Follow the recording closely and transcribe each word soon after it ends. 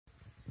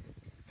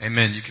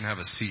Amen. You can have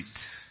a seat.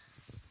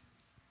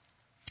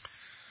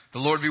 The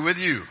Lord be with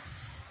you.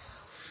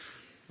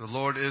 The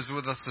Lord is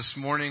with us this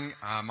morning.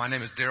 My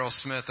name is Daryl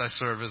Smith. I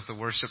serve as the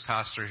worship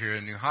pastor here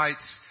in New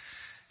Heights.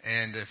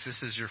 And if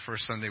this is your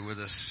first Sunday with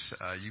us,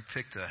 you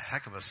picked a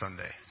heck of a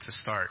Sunday to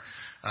start.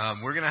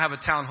 We're going to have a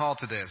town hall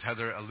today, as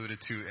Heather alluded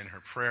to in her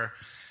prayer.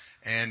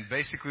 And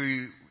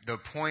basically, the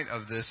point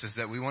of this is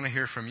that we want to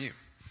hear from you.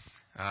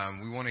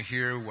 We want to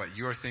hear what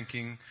you're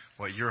thinking,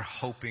 what you're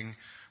hoping,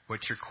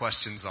 what your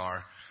questions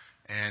are.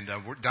 And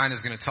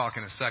Dinah's going to talk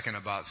in a second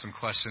about some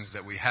questions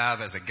that we have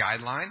as a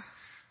guideline,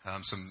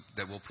 some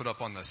that we'll put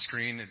up on the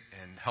screen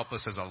and help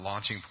us as a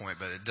launching point,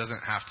 but it doesn't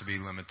have to be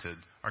limited.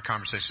 Our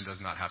conversation does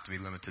not have to be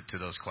limited to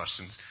those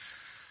questions.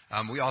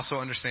 We also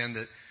understand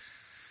that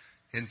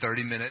in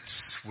 30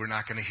 minutes, we're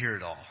not going to hear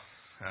it all,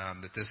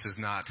 that this is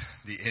not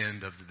the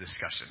end of the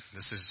discussion.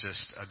 This is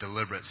just a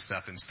deliberate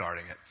step in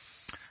starting it.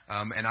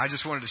 And I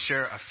just wanted to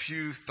share a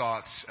few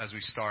thoughts as we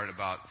start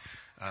about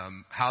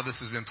how this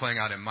has been playing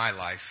out in my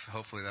life.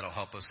 Hopefully that'll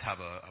help us have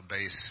a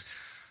base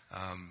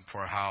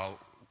for how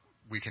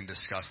we can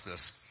discuss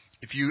this.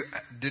 If you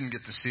didn't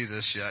get to see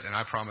this yet, and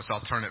I promise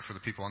I'll turn it for the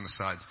people on the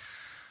sides.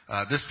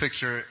 This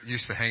picture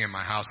used to hang in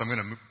my house. I'm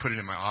going to put it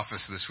in my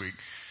office this week.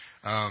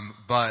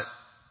 But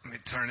let me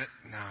turn it.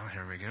 Now,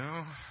 here we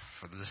go.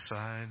 For this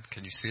side.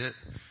 Can you see it?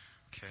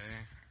 Okay.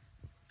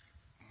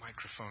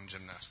 Microphone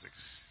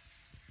gymnastics.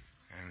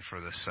 And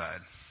for this side.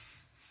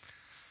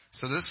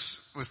 So this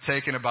was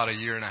taken about a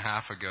year and a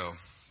half ago.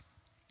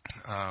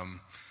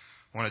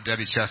 One of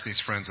Debbie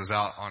Chesney's friends was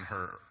out on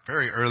her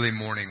very early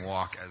morning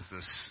walk as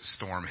this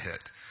storm hit.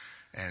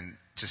 And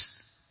just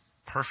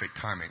perfect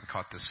timing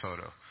caught this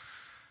photo.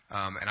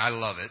 And I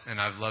love it.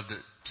 And I've loved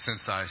it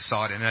since I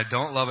saw it. And I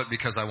don't love it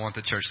because I want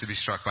the church to be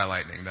struck by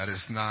lightning. That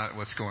is not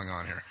what's going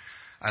on here.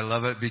 I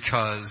love it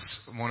because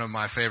one of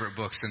my favorite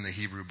books in the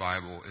Hebrew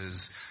Bible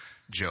is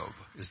Job,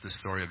 is the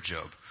story of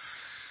Job.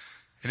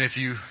 And if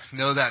you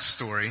know that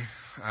story,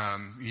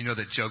 you know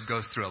that Job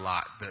goes through a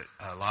lot, that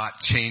a lot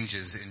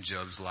changes in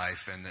Job's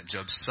life, and that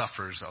Job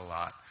suffers a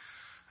lot.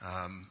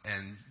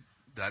 And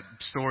that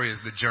story is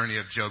the journey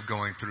of Job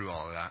going through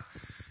all of that.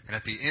 And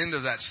at the end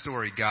of that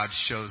story, God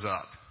shows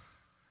up.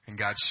 And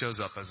God shows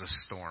up as a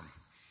storm.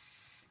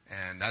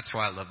 And that's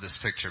why I love this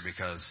picture,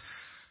 because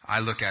I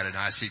look at it and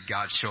I see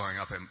God showing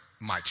up in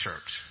my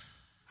church.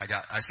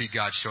 I see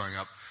God showing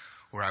up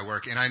where I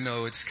work. And I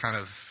know it's kind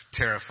of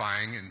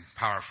terrifying and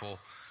powerful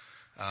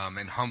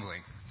and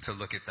humbling to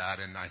look at that.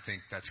 And I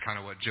think that's kind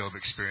of what Job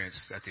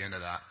experienced at the end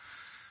of that.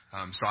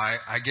 So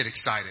I get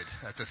excited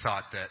at the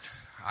thought that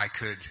I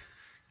could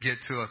get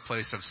to a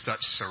place of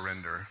such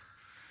surrender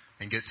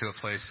and get to a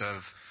place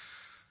of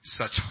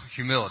such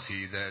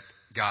humility that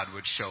God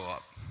would show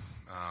up.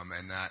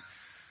 And that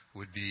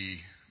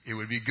it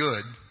would be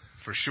good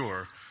for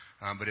sure.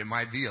 But it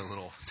might be a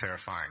little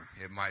terrifying.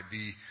 It might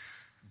be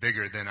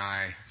bigger than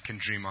I can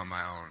dream on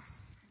my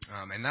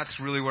own. And that's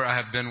really where I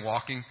have been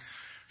walking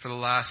for the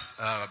last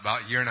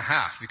about year and a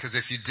half. Because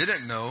if you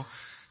didn't know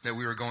that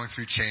we were going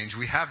through change,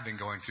 we have been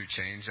going through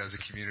change as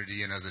a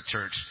community and as a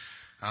church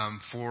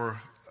for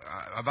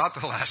about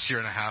the last year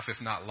and a half,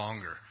 if not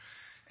longer.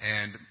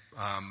 And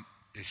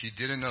if you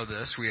didn't know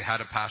this, we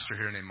had a pastor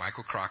here named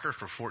Michael Crocker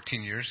for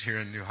 14 years here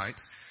in New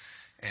Heights.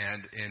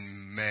 And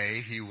in May,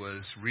 he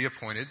was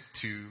reappointed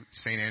to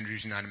St.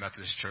 Andrew's United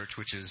Methodist Church,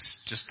 which is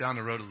just down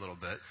the road a little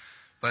bit.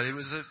 But it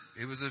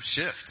was a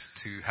shift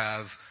to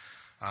have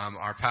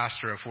our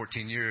pastor of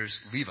 14 years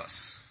leave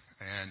us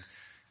and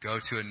go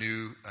to a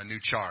new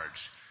charge.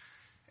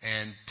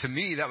 And to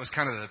me, that was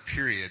kind of the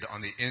period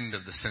on the end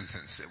of the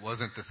sentence. It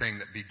wasn't the thing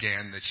that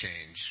began the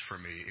change for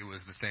me. It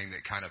was the thing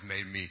that kind of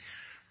made me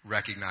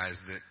recognize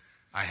that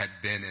I had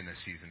been in a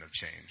season of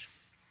change.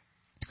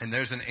 And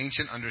there's an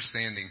ancient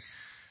understanding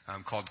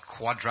called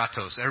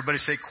quadratos. Everybody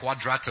say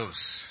quadratos.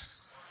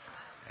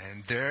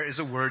 And there is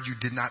a word you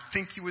did not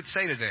think you would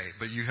say today,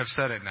 but you have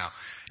said it now.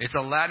 It's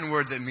a Latin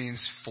word that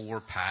means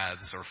four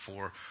paths or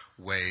four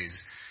ways.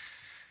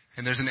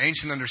 And there's an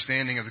ancient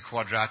understanding of the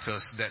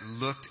quadratos that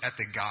looked at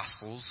the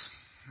Gospels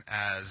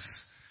as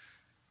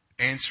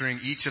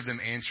each of them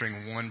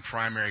answering one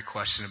primary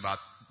question about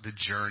the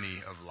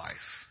journey of life.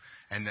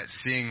 And that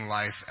seeing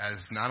life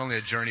as not only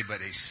a journey,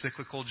 but a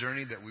cyclical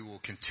journey that we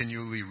will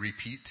continually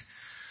repeat.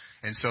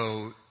 And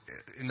so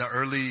in the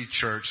early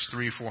church,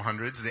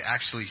 300-400s, they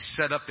actually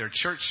set up their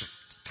church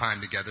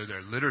time together,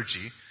 their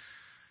liturgy,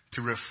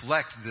 to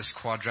reflect this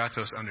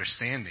quadratos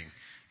understanding.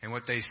 And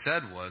what they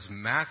said was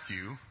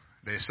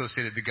they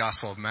associated the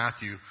Gospel of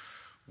Matthew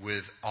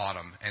with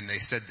autumn. And they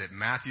said that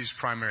Matthew's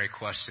primary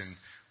question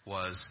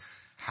was,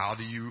 how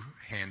do you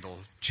handle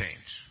change?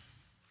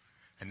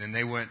 And then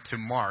they went to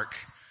Mark,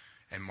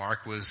 and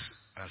Mark was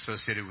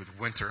associated with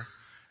winter.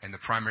 And the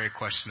primary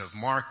question of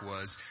Mark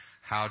was,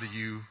 how do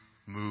you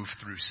move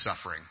through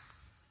suffering?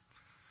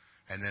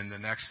 And then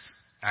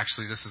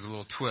this is a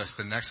little twist.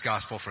 The next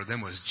gospel for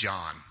them was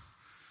John.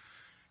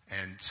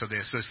 And so they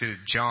associated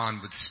John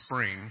with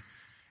spring.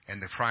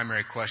 And the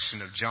primary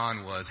question of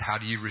John was, how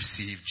do you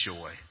receive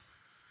joy?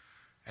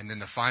 And then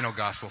the final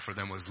gospel for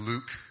them was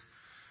Luke.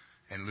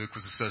 And Luke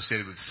was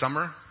associated with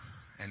summer.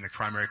 And the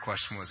primary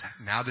question was,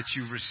 now that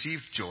you've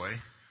received joy,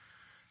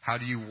 how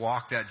do you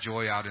walk that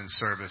joy out in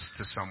service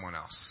to someone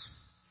else?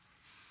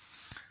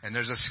 And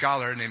there's a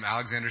scholar named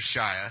Alexander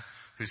Shia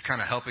who's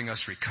kind of helping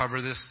us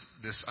recover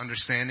this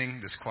understanding,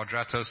 this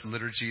Quadratus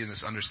liturgy and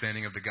this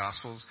understanding of the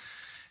Gospels.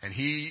 And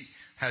he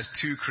has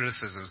two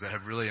criticisms that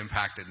have really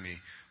impacted me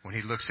when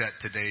he looks at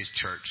today's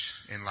church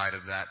in light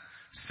of that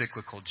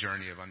cyclical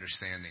journey of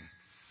understanding.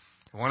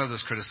 One of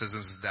those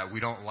criticisms is that we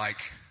don't like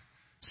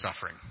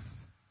suffering.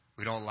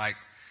 We don't like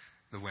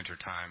the winter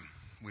time.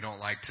 We don't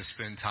like to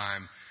spend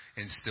time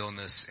in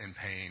stillness and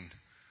pain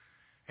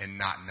and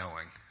not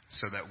knowing,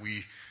 so that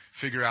we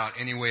figure out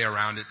any way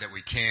around it that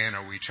we can,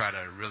 or we try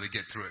to really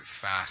get through it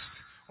fast,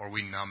 or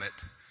we numb it.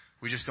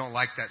 We just don't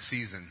like that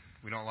season.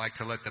 We don't like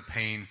to let the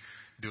pain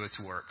do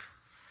its work.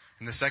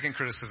 And the second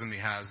criticism he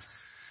has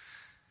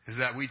is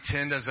that we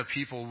tend as a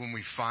people, when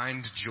we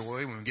find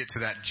joy, when we get to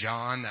that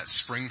John, that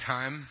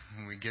springtime,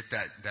 when we get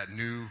that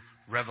new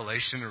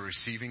revelation or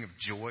receiving of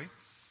joy,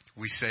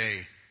 we say,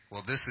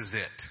 well, this is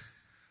it.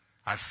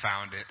 I've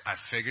found it. I've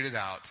figured it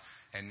out.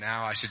 And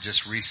now I should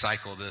just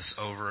recycle this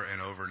over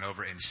and over and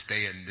over and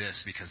stay in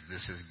this because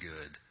this is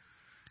good.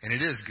 And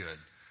it is good.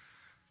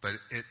 But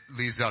it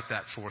leaves out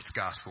that fourth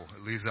gospel.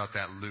 It leaves out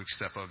that Luke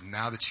step of,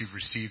 now that you've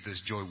received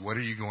this joy, what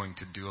are you going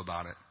to do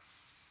about it?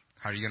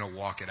 How are you going to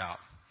walk it out?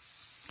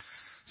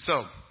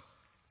 So,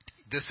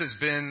 this has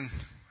been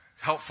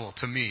helpful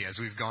to me as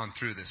we've gone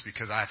through this,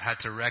 because I've had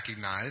to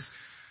recognize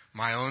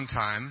my own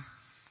time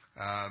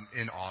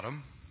in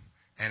autumn.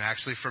 And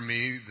actually for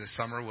me, the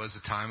summer was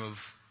the time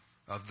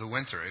of the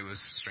winter. It was,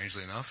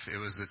 strangely enough, it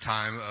was the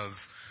time of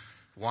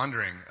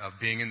wandering, of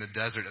being in the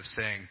desert, of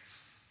saying,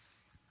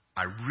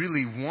 I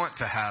really want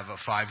to have a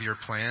 5-year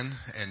plan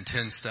and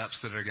 10 steps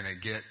that are going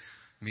to get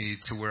me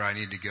to where I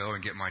need to go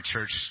and get my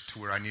church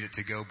to where I need it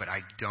to go, but I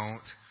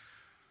don't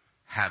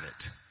have it.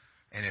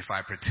 And if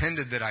I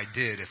pretended that I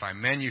did, if I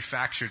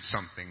manufactured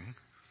something,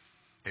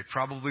 it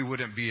probably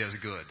wouldn't be as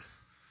good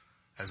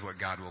as what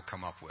God will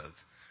come up with.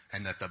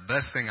 And that the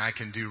best thing I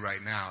can do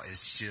right now is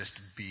just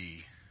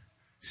be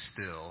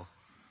still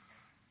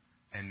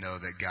and know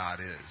that God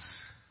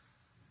is.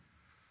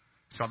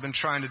 So I've been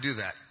trying to do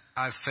that.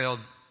 I've failed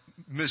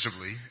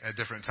miserably at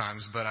different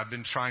times, but I've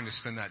been trying to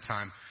spend that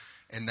time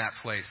in that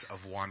place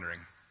of wandering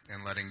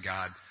and letting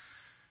God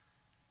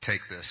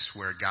take this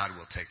where God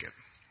will take it.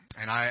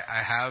 And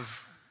I have,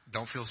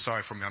 don't feel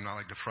sorry for me, I'm not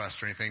like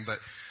depressed or anything, but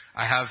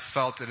I have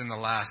felt that in the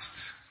last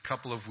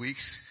couple of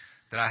weeks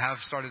that I have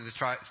started to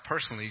try,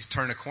 personally,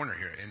 turn a corner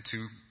here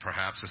into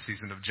perhaps a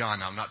season of John.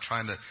 Now, I'm not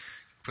trying to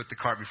put the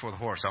cart before the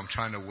horse. I'm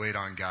trying to wait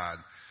on God.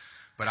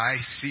 But I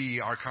see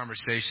our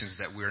conversations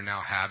that we're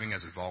now having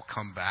as we've all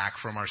come back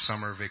from our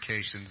summer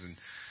vacations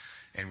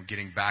and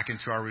getting back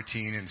into our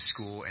routine in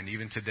school, and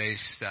even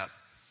today's step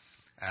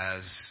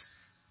as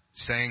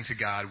saying to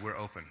God, we're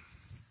open.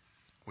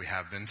 We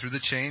have been through the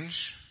change.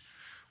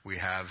 We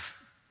have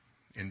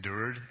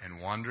endured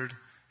and wandered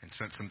and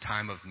spent some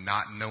time of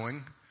not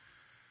knowing.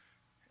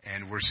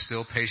 And we're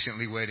still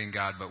patiently waiting,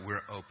 God, but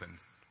we're open.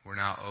 We're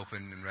now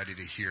open and ready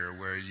to hear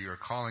where you are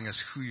calling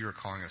us, who you're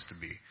calling us to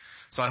be.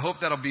 So I hope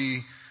that'll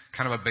be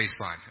kind of a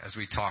baseline as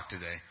we talk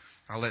today.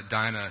 I'll let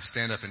Dinah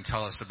stand up and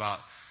tell us about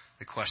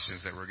the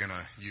questions that we're going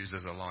to use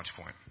as a launch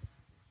point.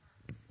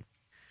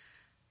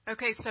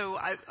 Okay, so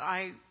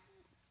I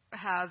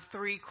have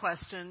 3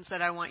 questions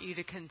that I want you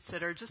to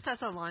consider just as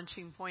a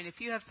launching point. If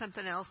you have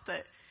something else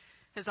that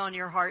is on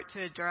your heart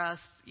to address,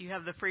 you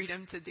have the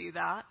freedom to do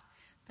that.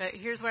 But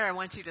here's where I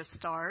want you to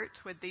start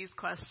with these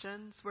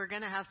questions. We're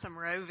going to have some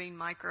roving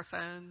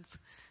microphones.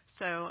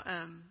 So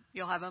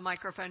you'll have a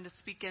microphone to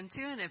speak into.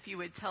 And if you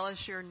would tell us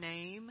your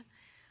name,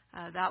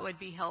 that would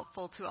be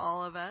helpful to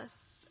all of us.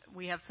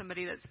 We have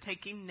somebody that's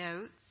taking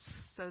notes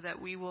so that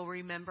we will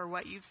remember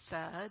what you've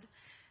said.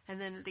 And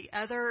then the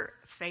other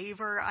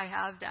favor I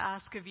have to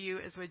ask of you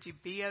is, would you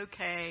be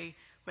okay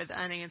with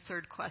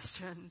unanswered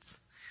questions?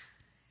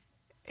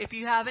 If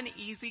you have an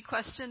easy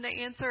question to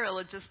answer, a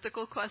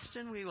logistical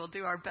question, we will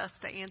do our best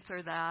to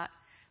answer that.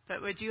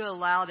 But would you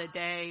allow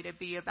today to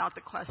be about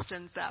the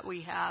questions that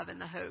we have and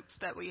the hopes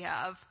that we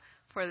have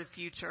for the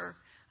future?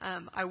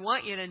 I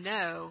want you to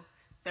know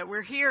that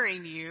we're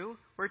hearing you.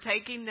 We're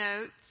taking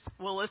notes.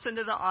 We'll listen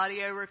to the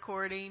audio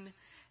recording,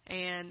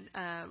 and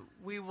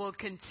we will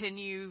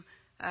continue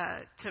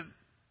to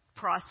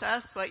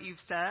process what you've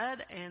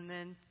said, and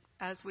then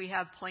as we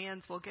have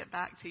plans, we'll get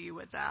back to you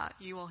with that.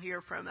 You will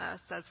hear from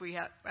us as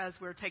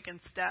we're taking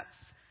steps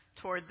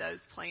toward those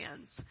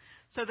plans.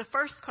 So the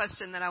first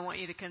question that I want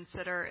you to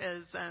consider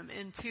is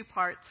in 2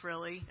 parts,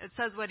 really. It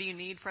says, what do you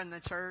need from the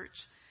church?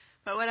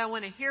 But what I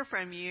want to hear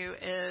from you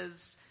is,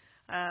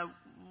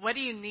 what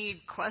do you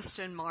need, ?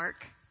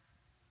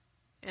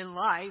 In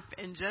life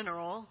in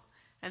general?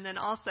 And then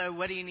also,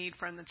 what do you need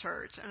from the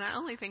church? And I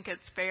only think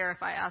it's fair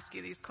if I ask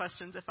you these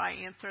questions if I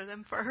answer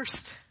them first.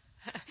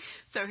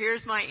 So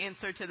here's my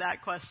answer to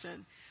that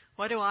question.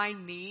 What do I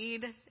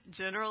need?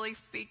 Generally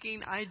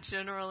speaking, I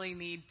generally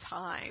need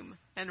time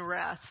and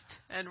rest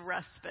and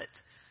respite.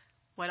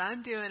 What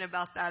I'm doing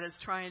about that is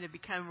trying to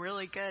become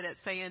really good at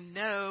saying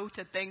no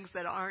to things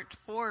that aren't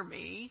for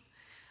me.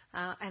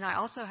 And I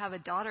also have a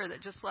daughter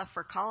that just left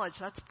for college.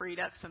 That's freed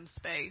up some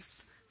space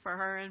for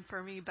her and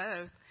for me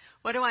both.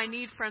 What do I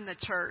need from the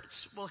church?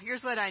 Well,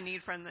 here's what I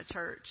need from the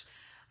church.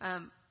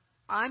 I'm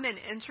an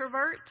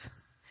introvert,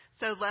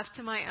 so left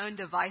to my own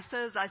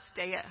devices, I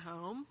stay at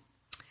home.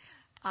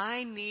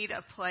 I need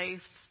a place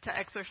to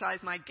exercise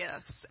my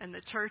gifts, and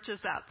the church is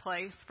that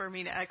place for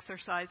me to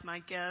exercise my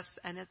gifts,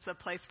 and it's a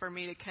place for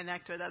me to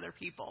connect with other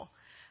people.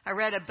 I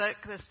read a book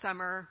this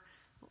summer.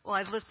 Well,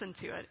 I listened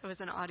to it. It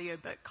was an audio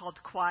book called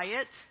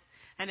Quiet,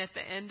 and at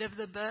the end of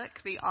the book,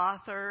 the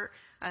author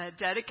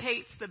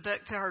dedicates the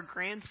book to her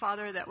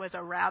grandfather that was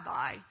a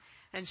rabbi,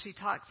 and she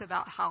talks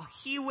about how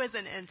he was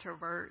an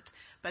introvert,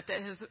 but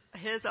that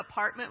his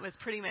apartment was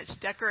pretty much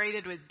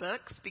decorated with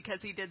books because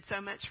he did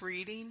so much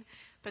reading,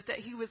 but that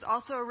he was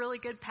also a really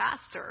good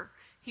pastor.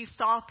 He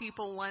saw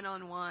people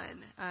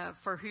one-on-one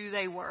for who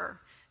they were,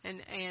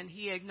 and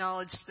he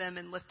acknowledged them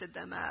and lifted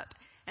them up.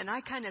 And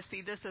I kind of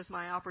see this as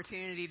my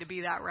opportunity to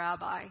be that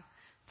rabbi,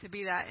 to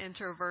be that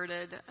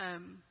introverted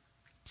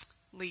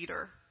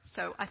leader.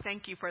 So I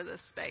thank you for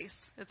this space.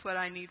 It's what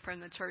I need from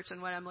the church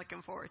and what I'm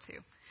looking forward to.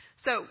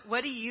 So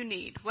what do you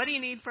need? What do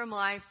you need from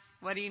life?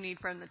 What do you need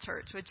from the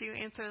church? Would you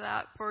answer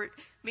that for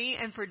me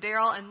and for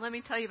Daryl? And let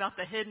me tell you about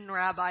the hidden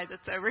rabbi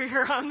that's over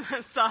here on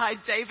the side.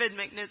 David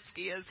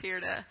Magnitsky is here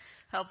to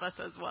help us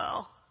as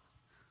well.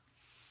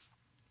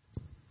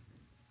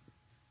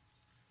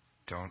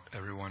 Don't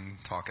everyone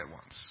talk at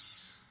once.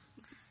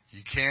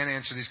 You can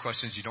answer these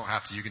questions. You don't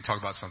have to. You can talk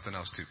about something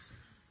else too.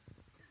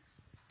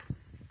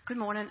 Good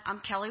morning. I'm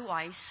Kelly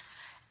Weiss.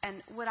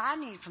 And what I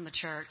need from the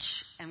church,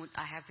 and what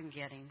I have been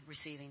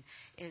receiving,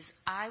 is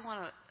I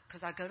want to,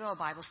 because I go to a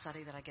Bible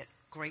study that I get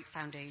great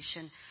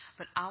foundation,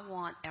 but I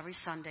want every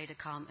Sunday to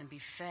come and be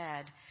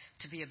fed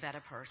to be a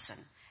better person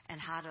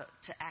and how to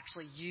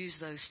actually use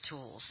those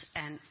tools,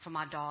 and for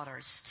my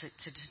daughters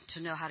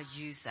to know how to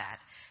use that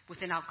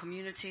within our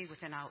community,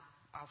 within our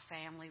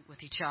family,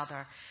 with each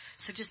other.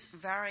 So just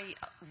very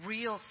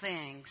real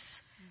things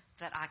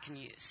that I can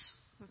use.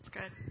 That's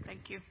good.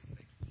 Thank you.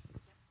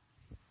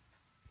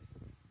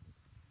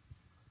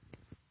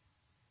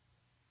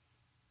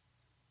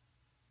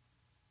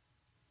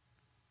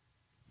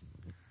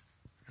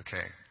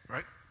 Okay,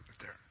 right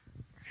there.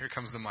 Here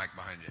comes the mic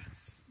behind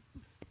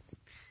you.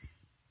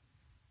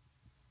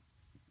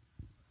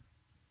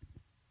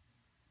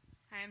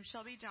 Hi, I'm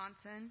Shelby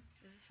Johnson.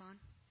 Is this on?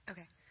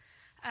 Okay.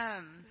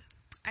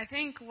 I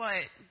think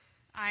what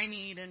I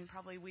need, and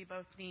probably we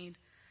both need,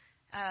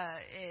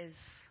 is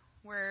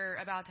we're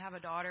about to have a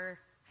daughter.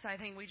 So I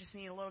think we just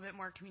need a little bit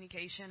more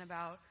communication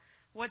about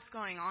what's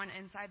going on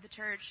inside the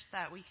church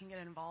that we can get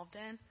involved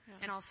in,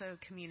 and also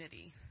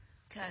community.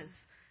 Because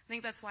I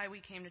think that's why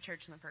we came to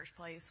church in the first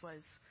place,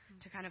 was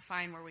to kind of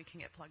find where we can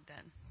get plugged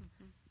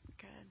in.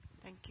 Good.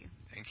 Thank you.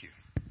 Thank you.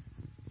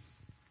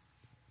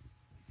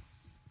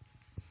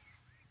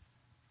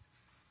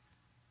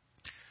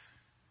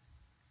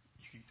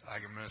 I'm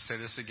going to say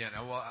this again.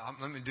 Well,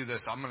 let me do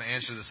this. I'm going to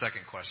answer the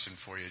second question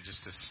for you just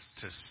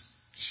to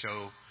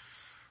show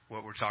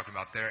what we're talking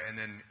about there. And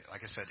then,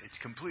 like I said, it's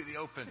completely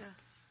open. Yeah.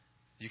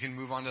 You can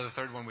move on to the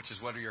third one, which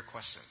is what are your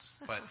questions?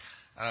 But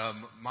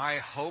my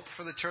hope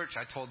for the church,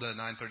 I told the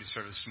 9:30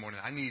 service this morning,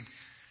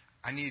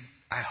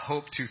 I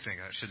hope two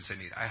things. I shouldn't say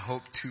need. I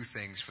hope two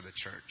things for the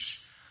church.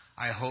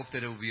 I hope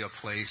that it will be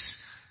a place,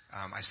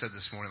 I said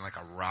this morning, like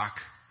a rock,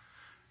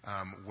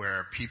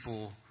 where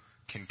people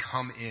can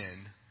come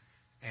in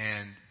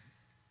and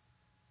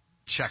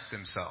check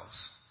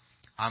themselves.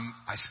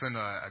 I spend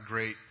a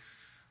great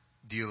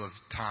deal of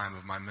time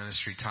of my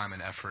ministry time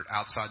and effort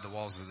outside the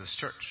walls of this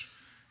church.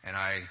 And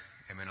I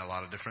am in a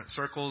lot of different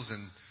circles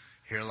and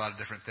hear a lot of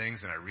different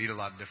things, and I read a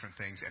lot of different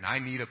things. And I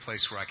need a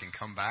place where I can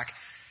come back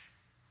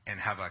and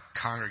have a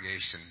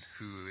congregation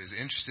who is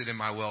interested in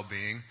my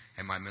well-being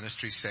and my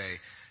ministry say,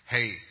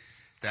 hey,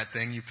 that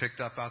thing you picked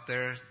up out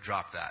there,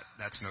 drop that.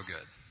 That's no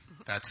good.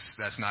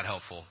 That's not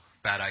helpful.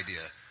 Bad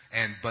idea.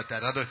 But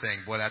that other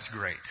thing, boy, that's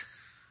great.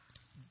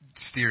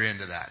 Steer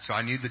into that. So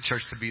I need the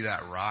church to be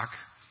that rock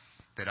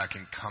that I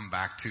can come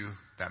back to,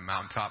 that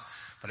mountaintop.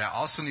 But I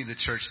also need the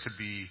church to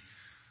be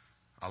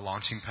a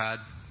launching pad,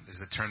 is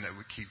a term that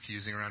we keep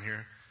using around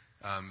here,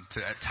 to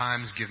at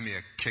times give me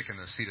a kick in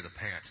the seat of the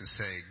pants and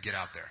say, get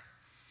out there.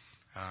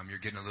 You're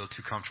getting a little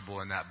too comfortable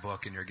in that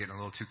book, and you're getting a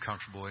little too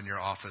comfortable in your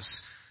office.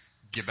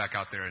 Get back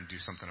out there and do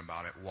something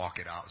about it. Walk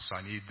it out. So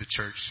I need the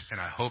church, and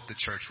I hope the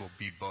church will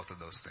be both of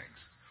those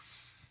things.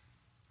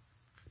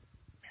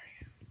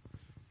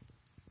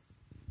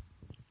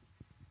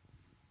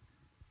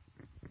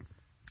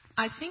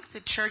 I think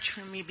the church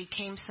for me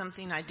became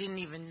something I didn't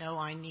even know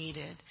I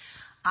needed.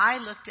 I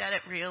looked at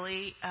it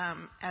really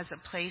as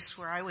a place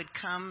where I would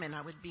come and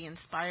I would be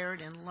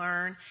inspired and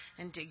learn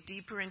and dig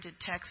deeper into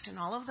text, and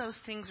all of those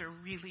things are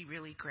really,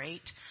 really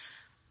great.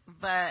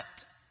 But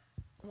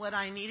what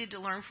I needed to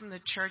learn from the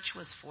church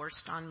was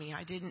forced on me.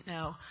 I didn't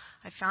know.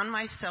 I found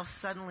myself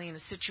suddenly in a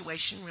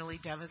situation really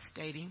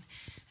devastating.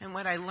 And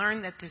what I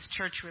learned that this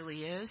church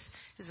really is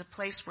a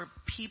place where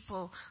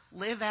people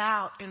live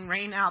out and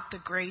rain out the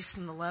grace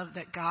and the love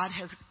that God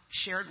has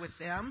shared with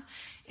them.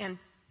 And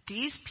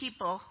these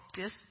people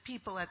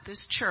at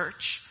this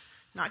church,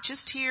 not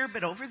just here,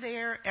 but over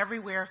there,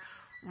 everywhere,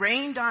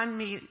 rained on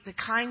me the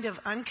kind of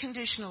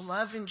unconditional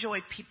love and joy.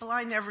 People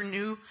I never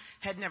knew,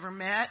 had never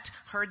met,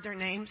 heard their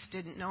names,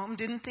 didn't know them,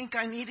 didn't think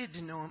I needed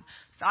to know them.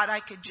 Thought I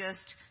could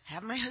just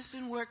have my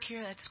husband work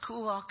here. That's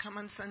cool. I'll come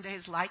on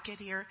Sundays, like it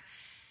here.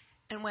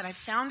 And what I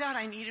found out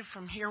I needed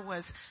from here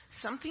was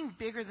something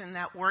bigger than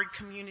that word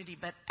community,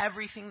 but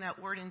everything that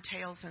word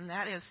entails, and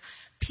that is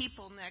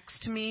people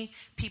next to me,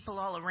 people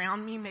all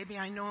around me. Maybe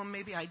I know them,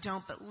 maybe I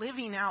don't, but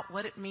living out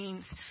what it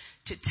means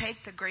to take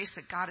the grace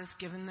that God has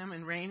given them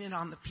and rain it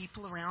on the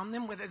people around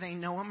them, whether they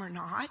know them or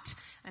not,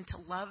 and to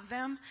love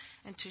them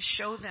and to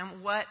show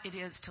them what it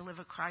is to live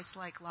a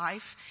Christ-like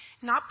life.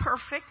 Not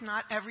perfect,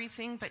 not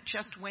everything, but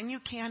just when you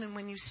can and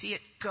when you see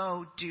it,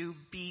 go, do,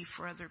 be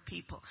for other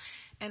people.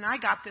 And I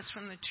got this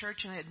from the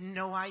church, and I had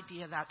no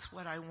idea that's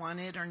what I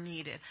wanted or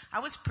needed. I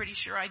was pretty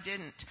sure I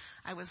didn't.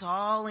 I was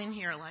all in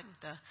here like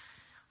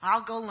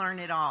I'll go learn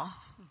it all,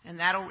 and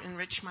that'll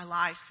enrich my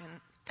life, and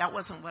that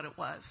wasn't what it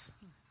was.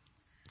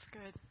 That's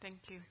good. Thank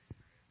you.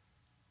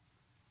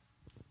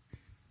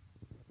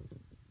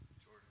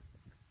 Jordan,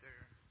 right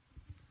there.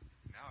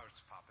 Now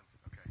it's popping.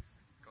 Okay,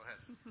 go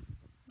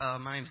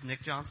ahead. My name's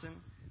Nick Johnson.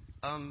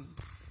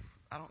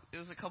 It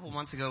was a couple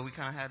months ago. We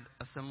kind of had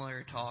a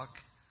similar talk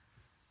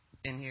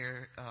in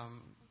here.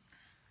 I'm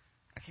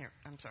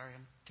sorry,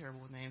 I'm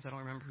terrible with names. I don't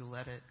remember who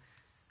led it.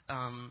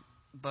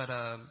 But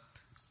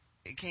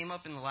it came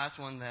up in the last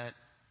one that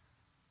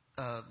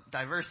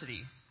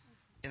diversity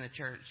in the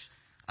church,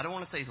 I don't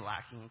want to say is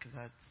lacking, because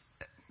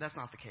that's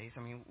not the case.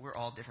 I mean, we're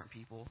all different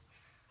people.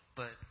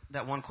 But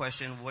that one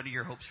question, what are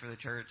your hopes for the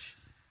church?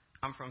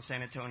 I'm from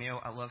San Antonio.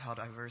 I love how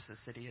diverse the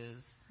city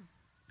is.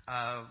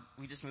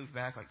 We just moved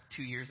back like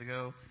 2 years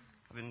ago.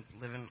 I've been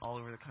living all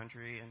over the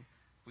country, and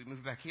we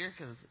moved back here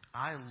because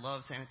I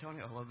love San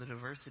Antonio. I love the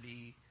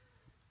diversity.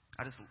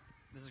 This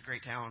is a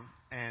great town.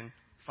 And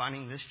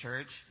finding this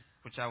church,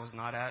 which I was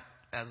not at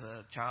as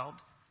a child,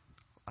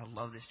 I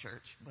love this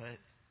church. But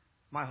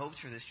my hopes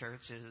for this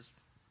church is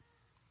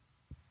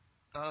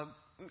to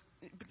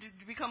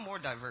become more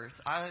diverse.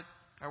 I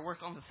work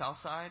on the south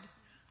side,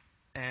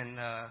 and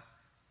I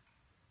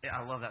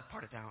love that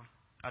part of town.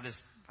 I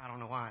don't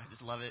know why. I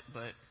just love it.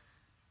 But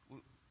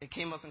it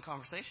came up in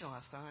conversation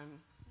last time.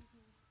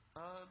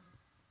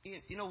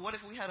 What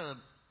if we had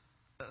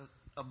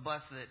a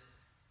bus that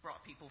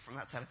brought people from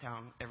that side of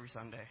town every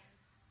Sunday?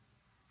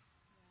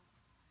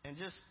 And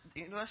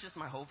that's just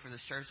my hope for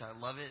this church. I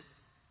love it.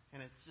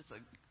 And it's just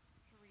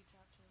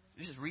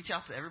just reach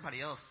out to everybody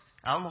else.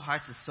 Alamo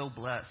Heights is so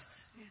blessed.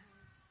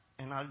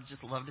 Yeah. And I'd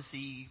just love to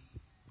see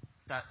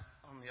that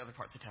on the other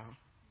parts of town.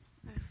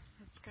 Yeah,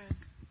 that's good.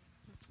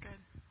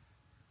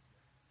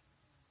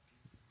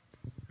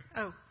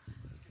 Oh.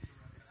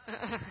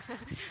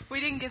 We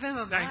didn't give him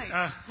a mic.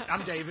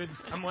 I'm David.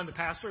 I'm one of the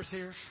pastors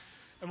here.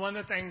 And one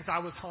of the things I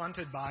was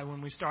haunted by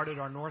when we started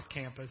our North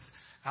Campus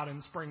out in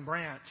Spring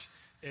Branch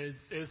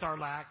is our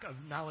lack of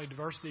not only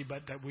diversity,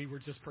 but that we were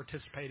just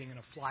participating in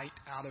a flight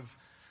out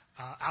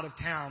of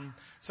town.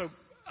 So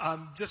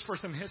just for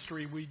some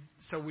history, we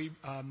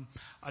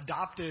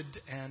adopted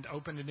and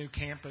opened a new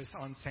campus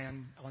on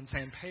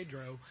San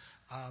Pedro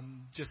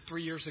just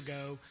 3 years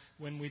ago.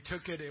 When we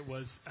took it, it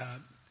was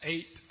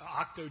 8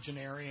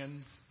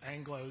 octogenarians,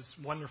 Anglos,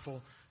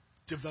 wonderful,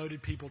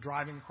 devoted people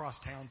driving across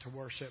town to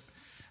worship.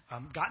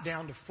 Got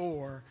down to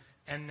 4,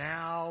 and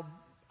now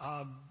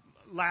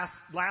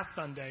last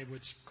Sunday,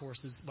 which of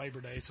course is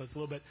Labor Day, so it's a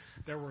little bit.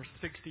 There were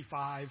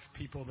 65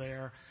 people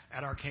there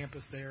at our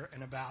campus there,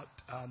 and about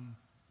 80%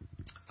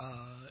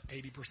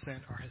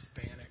 are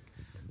Hispanic.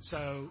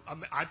 So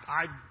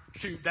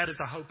that is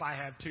a hope I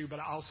have too. But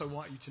I also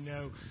want you to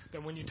know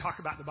that when you talk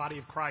about the body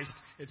of Christ,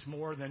 it's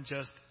more than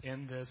just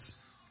in this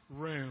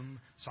room.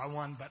 So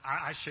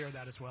I share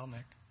that as well,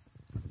 Nick.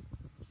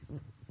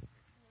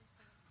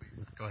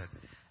 Please go ahead.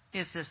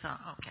 Is this on?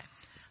 Okay.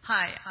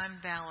 Hi, I'm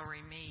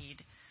Valerie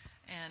Mead.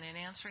 And in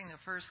answering the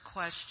first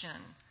question,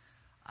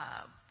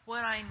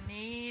 what I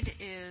need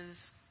is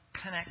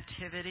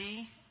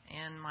connectivity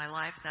in my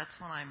life. That's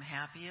when I'm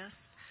happiest,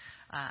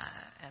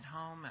 at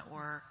home, at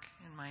work,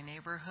 in my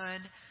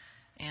neighborhood.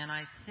 And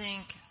I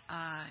think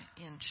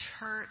in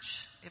church,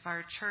 if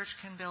our church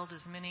can build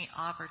as many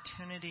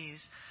opportunities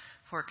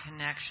for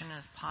connection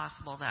as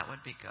possible, that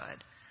would be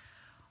good.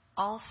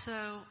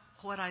 Also,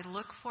 what I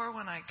look for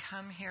when I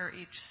come here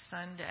each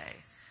Sunday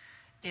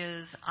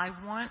is I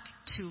want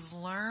to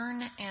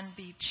learn and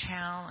be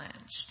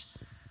challenged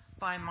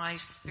by my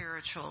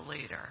spiritual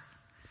leader.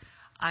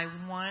 I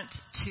want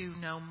to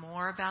know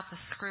more about the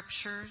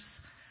scriptures.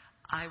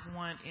 I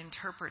want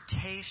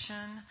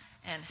interpretation.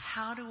 And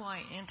how do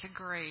I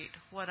integrate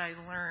what I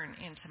learn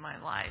into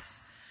my life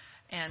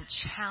and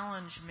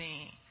challenge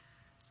me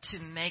to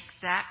make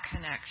that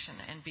connection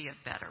and be a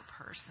better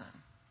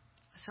person.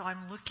 So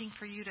I'm looking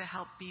for you to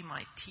help be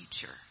my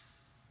teacher.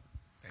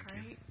 Thank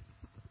Great. you.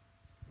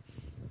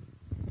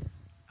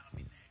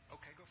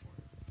 Okay, go for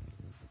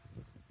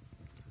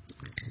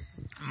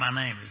it. My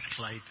name is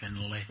Clay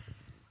Finley.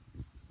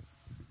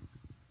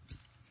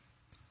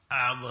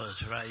 I was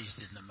raised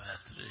in the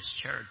Methodist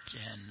Church,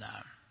 and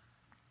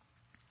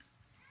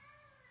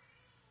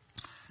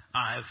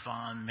I have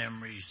fond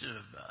memories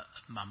of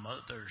my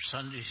mother's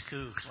Sunday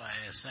school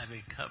class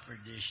having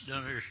covered dish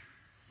dinners.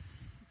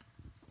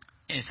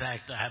 In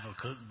fact, I have a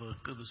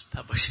cookbook that was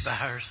published by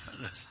her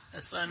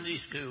a Sunday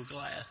school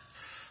class.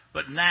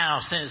 But now,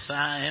 since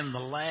I am the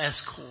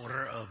last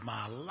quarter of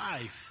my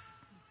life,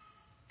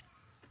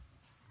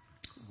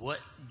 what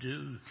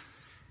do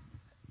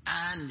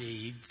I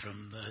need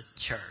from the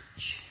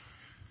church?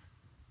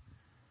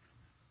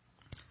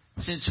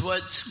 Since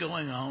what's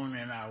going on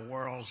in our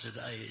world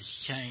today has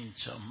changed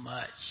so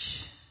much,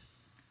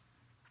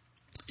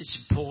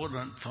 it's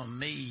important for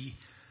me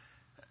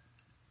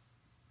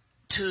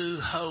to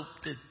hope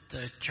that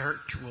the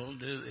church will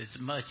do as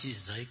much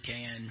as they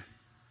can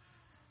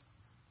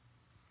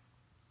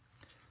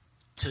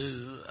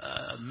to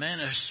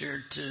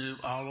minister to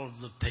all of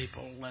the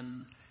people,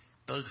 and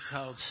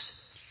because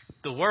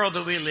the world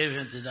that we live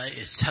in today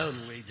is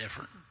totally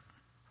different.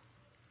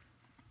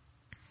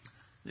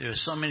 There are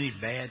so many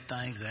bad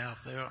things out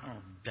there on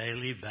a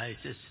daily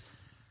basis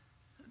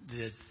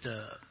that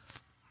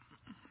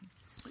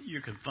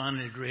you're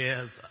confronted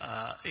with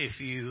if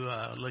you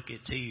look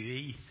at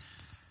TV.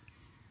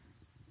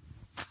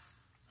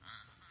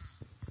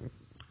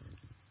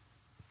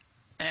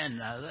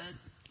 And that's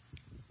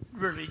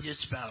really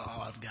just about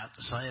all I've got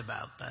to say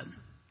about that.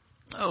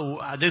 Oh,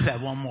 I do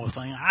have one more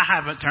thing. I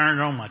haven't turned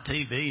on my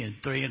TV in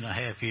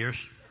 3.5 years.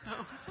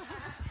 Oh.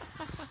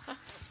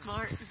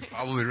 Smart.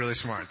 Probably really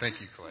smart. Thank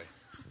you, Clay.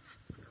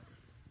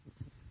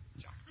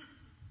 John.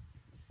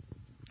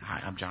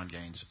 Hi, I'm John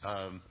Gaines.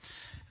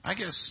 I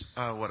guess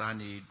what I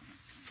need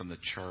from the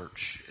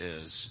church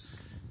is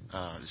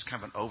kind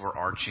of an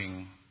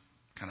overarching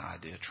kind of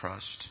idea,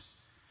 trust.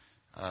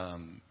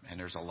 And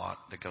there's a lot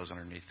that goes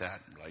underneath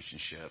that: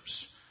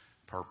 relationships,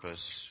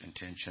 purpose,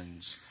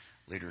 intentions,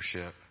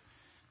 leadership.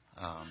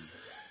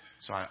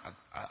 So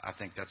I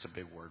think that's a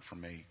big word for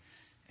me.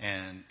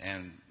 And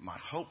my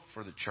hope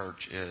for the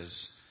church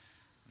is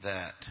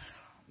that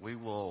we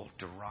will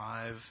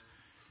derive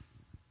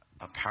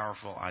a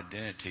powerful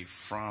identity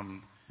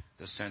from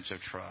the sense of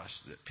trust,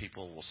 that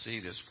people will see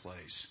this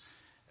place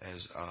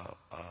as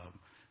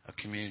a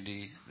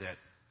community that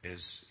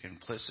is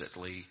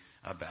implicitly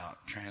about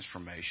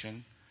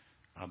transformation,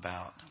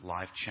 about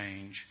life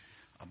change,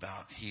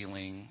 about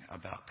healing,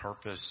 about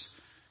purpose,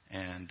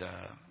 and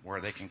where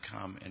they can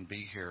come and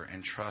be here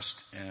and trust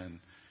in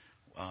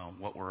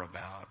what we're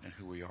about and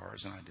who we are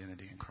as an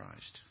identity in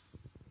Christ.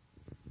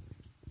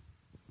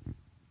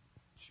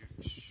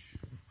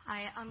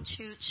 Hi, I'm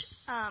Chooch.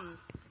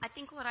 I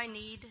think what I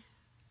need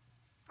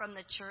from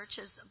the church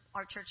is,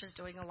 our church is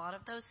doing a lot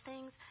of those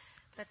things.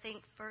 But I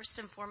think first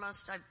and foremost,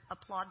 I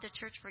applaud the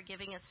church for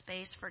giving a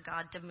space for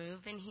God to move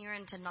in here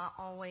and to not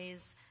always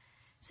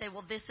say,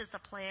 well, this is the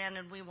plan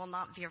and we will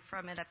not veer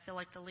from it. I feel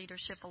like the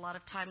leadership, a lot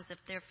of times, if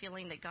they're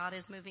feeling that God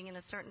is moving in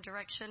a certain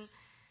direction,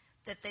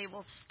 that they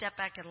will step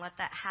back and let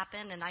that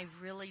happen. And I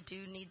really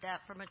do need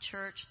that from a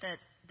church, that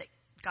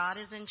God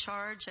is in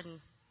charge and,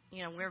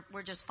 you know,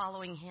 we're just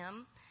following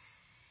Him.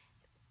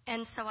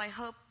 And so I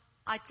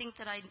think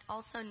that I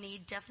also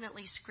need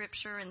definitely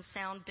scripture and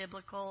sound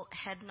biblical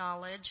head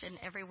knowledge. And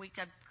every week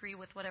I agree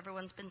with what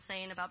everyone's been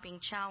saying about being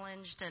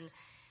challenged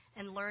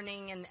and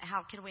learning and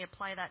how can we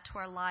apply that to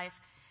our life.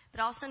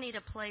 But I also need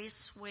a place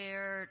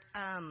where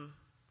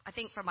I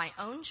think for my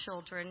own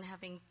children,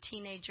 having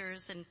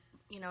teenagers and,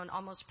 you know, and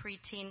almost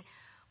preteen,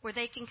 where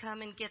they can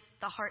come and get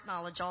the heart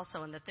knowledge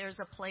also, and that there's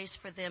a place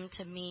for them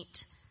to meet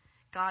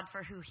God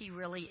for who He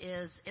really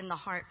is in the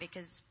heart.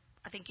 Because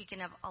I think you can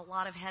have a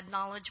lot of head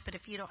knowledge, but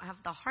if you don't have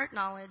the heart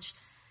knowledge,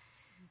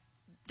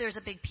 there's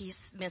a big piece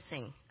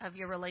missing of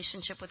your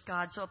relationship with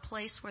God. So a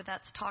place where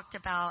that's talked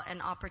about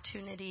and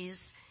opportunities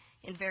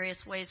in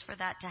various ways for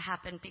that to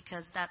happen,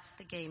 because that's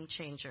the game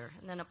changer.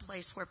 And then a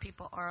place where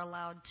people are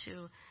allowed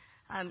to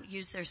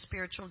use their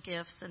spiritual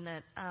gifts, and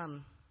that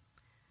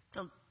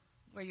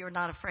where you're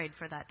not afraid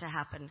for that to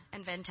happen.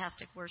 And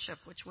fantastic worship,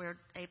 which we're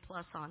A+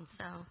 on.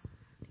 So I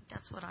think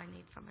that's what I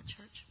need from a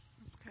church.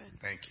 That's good.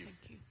 Thank you. Thank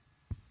you.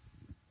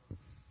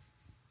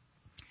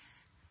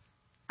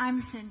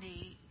 I'm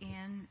Cindy,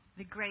 and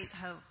the great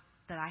hope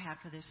that I have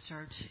for this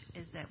church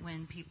is that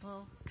when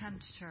people come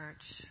to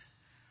church,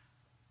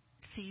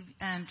 see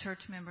church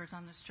members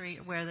on the street,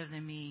 rather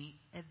than me,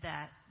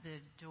 that the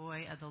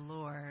joy of the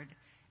Lord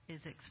is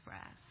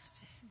expressed,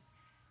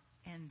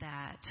 and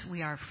that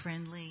we are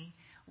friendly,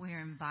 we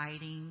are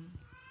inviting,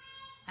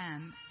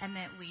 and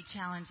that we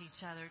challenge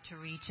each other to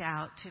reach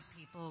out to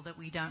people that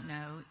we don't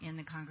know in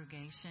the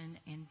congregation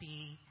and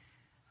be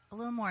a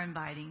little more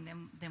inviting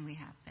than we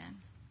have been.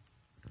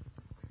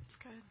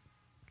 That's good.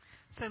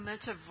 So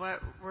much of what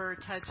we're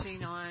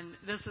touching on,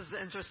 this is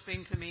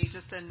interesting to me,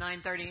 just in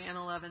 9:30 and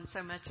 11,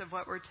 so much of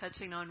what we're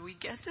touching on, we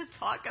get to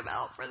talk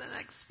about for the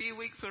next few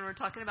weeks when we're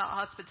talking about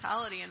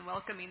hospitality and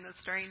welcoming the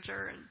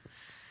stranger, and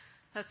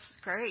that's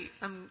great.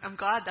 I'm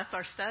glad that's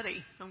our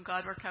study. I'm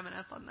glad we're coming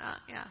up on that,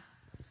 yeah.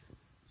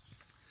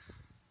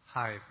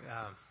 Hi,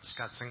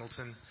 Scott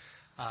Singleton.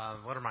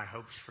 What are my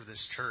hopes for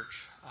this church?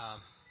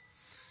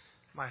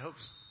 My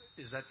hopes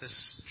is that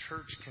this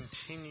church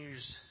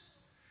continues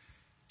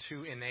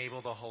to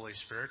enable the Holy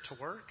Spirit to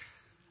work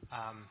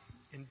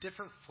in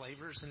different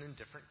flavors and in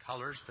different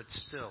colors, but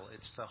still,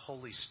 it's the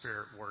Holy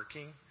Spirit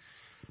working.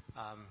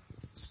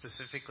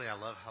 Specifically, I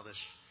love how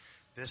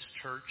this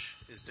church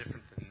is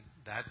different than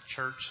that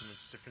church, and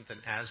it's different than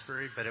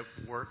Asbury, but it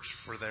works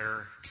for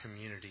their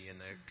community and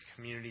the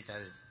community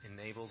that it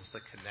enables the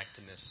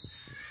connectedness.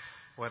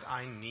 What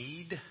I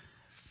need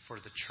for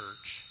the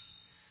church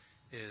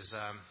is,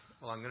 I'm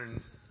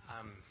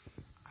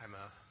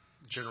a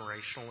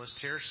generationalist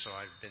here, so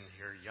I've been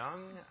here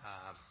young.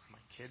 My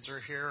kids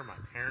are here. My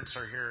parents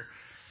are here.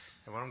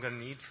 And what I'm going to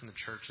need from the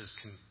church is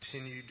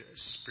continued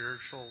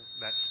spiritual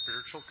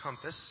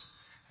compass,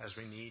 as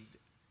we need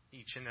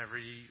each and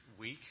every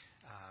week.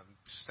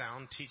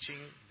 Sound teaching,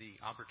 the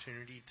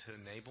opportunity to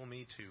enable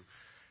me to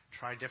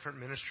try different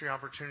ministry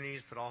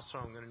opportunities, but also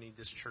I'm going to need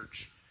this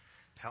church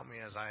to help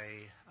me as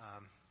I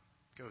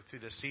go through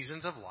the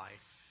seasons of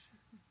life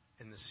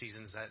and the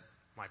seasons that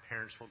my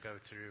parents will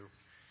go through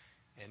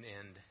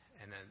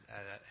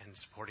and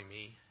supporting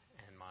me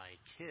and my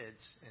kids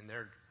and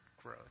their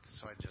growth.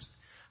 So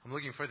I'm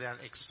looking for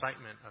that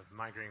excitement of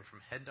migrating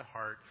from head to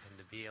heart and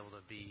to be able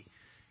to be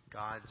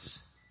God's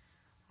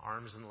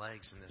arms and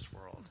legs in this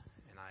world.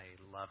 And I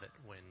love it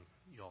when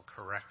you'll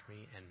correct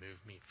me and move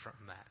me from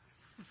that.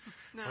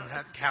 From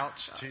that couch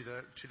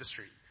to the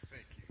street.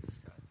 Thank you,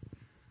 Scott.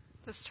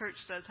 This church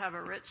does have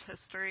a rich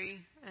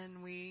history,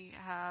 and we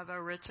have a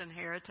rich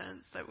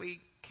inheritance that we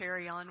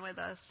carry on with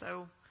us.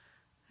 So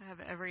I have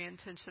every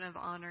intention of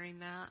honoring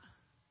that.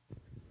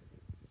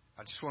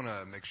 I just want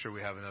to make sure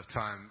we have enough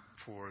time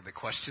for the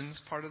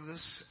questions part of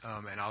this.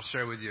 And I'll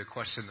share with you a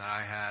question that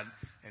I had.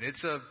 And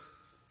it's a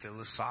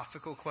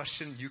philosophical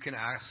question. You can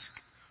ask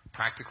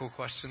practical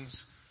questions.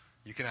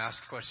 You can ask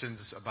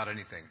questions about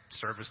anything,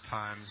 service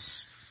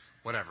times,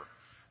 whatever.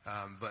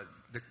 But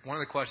one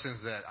of the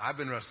questions that I've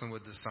been wrestling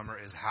with this summer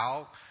is,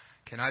 how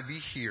can I be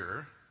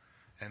here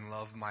and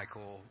love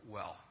Michael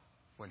well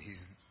when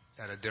he's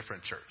at a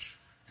different church?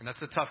 And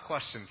that's a tough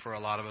question for a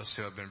lot of us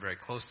who have been very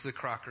close to the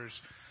Crockers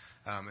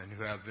and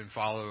who have been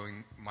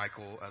following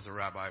Michael as a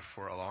rabbi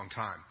for a long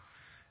time.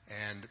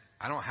 And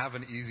I don't have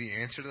an easy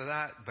answer to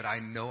that, but I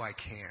know I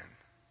can.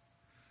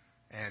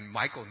 And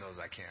Michael knows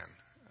I can.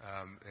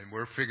 And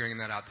we're figuring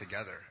that out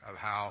together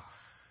of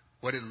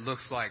what it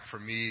looks like for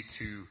me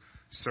to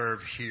serve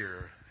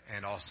here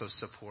and also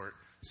support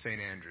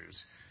St.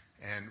 Andrews.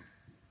 And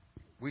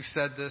we've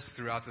said this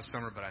throughout the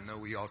summer, but I know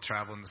we all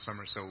travel in the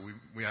summer, so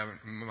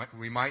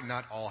we might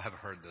not all have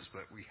heard this,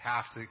 but we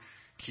have to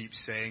keep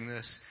saying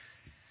this.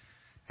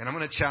 And I'm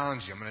going to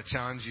challenge you. I'm going to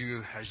challenge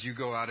you as you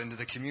go out into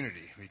the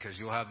community, because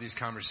you'll have these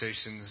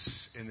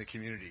conversations in the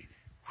community.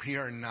 We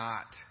are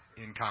not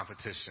in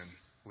competition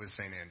with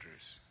St.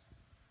 Andrews.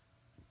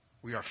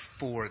 We are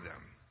for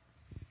them.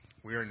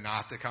 We are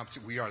not the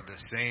competition. We are the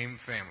same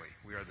family.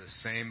 We are the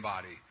same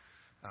body.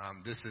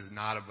 This is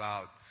not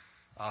about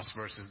us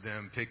versus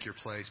them. Pick your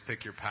place.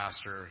 Pick your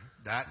pastor.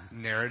 That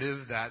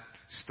narrative, that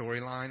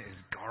storyline is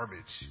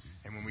garbage.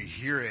 And when we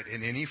hear it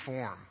in any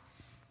form,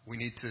 we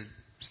need to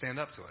stand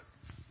up to it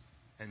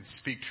and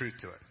speak truth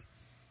to it.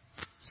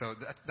 So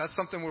that's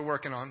something we're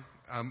working on.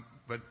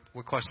 But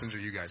what questions are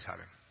you guys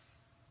having?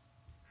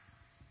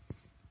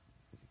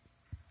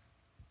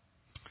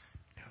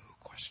 No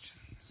questions.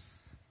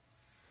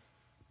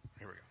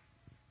 Here we go.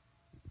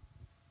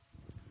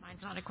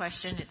 Mine's not a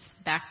question. It's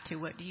back to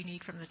what do you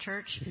need from the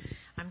church.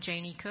 I'm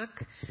Janie Cook.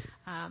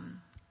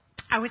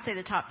 I would say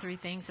the top three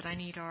things that I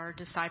need are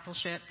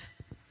discipleship,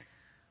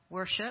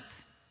 worship,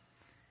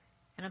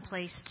 and a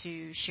place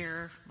to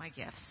share my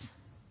gifts.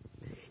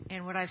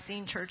 And what I've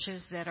seen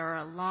churches that are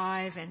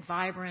alive and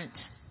vibrant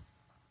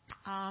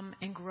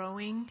and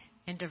growing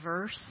and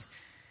diverse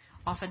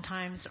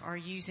oftentimes are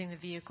using the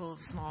vehicle of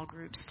small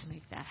groups to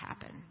make that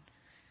happen.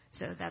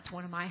 So that's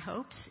one of my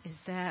hopes, is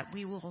that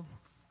we will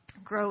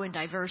grow in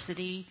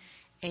diversity,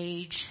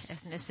 age,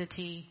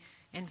 ethnicity,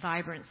 and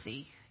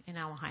vibrancy in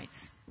Allen Heights.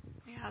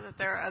 Yeah, that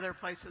there are other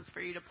places for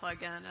you to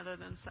plug in other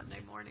than Sunday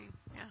morning.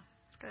 Yeah,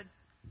 it's good.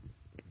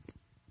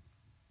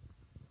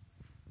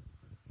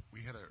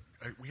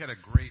 We had a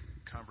great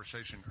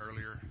conversation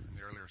earlier in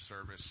the earlier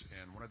service,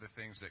 and one of the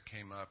things that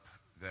came up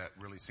that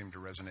really seemed to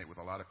resonate with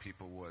a lot of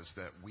people was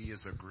that we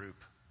as a group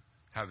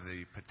have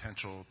the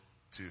potential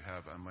to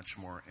have a much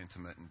more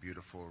intimate and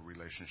beautiful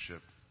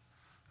relationship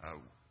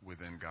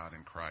within God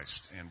and Christ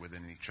and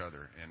within each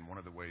other. And one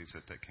of the ways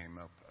that came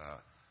up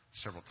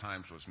several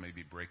times was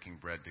maybe breaking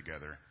bread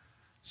together.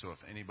 So if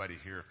anybody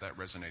here, if that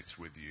resonates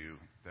with you,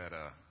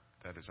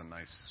 that is a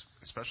nice,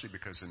 especially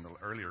because in the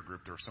earlier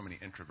group there were so many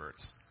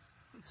introverts.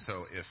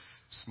 So if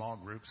small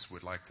groups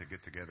would like to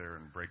get together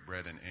and break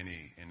bread in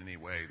any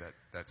way,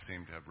 that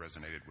seemed to have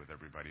resonated with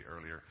everybody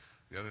earlier.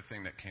 The other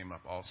thing that came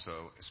up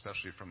also,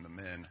 especially from the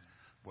men,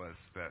 was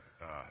that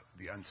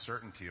the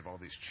uncertainty of all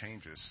these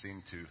changes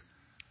seemed to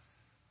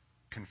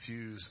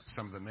confuse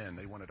some of the men.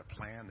 They wanted a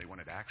plan, they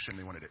wanted action,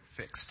 they wanted it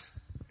fixed.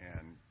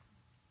 And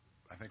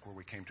I think where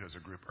we came to as a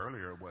group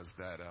earlier was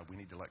that we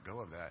need to let go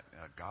of that.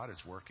 God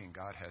is working.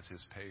 God has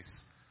his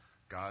pace.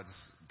 God's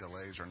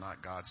delays are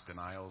not God's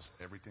denials.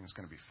 Everything's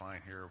going to be fine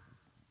here.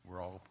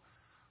 We're all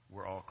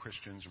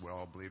Christians. We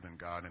all believe in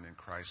God and in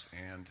Christ,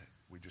 and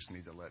we just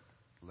need to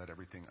let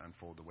everything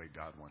unfold the way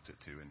God wants it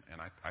to.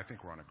 And I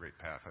think we're on a great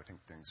path. I think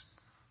things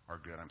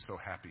are good. I'm so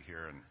happy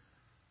here, and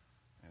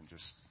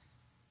just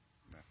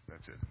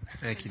that's it.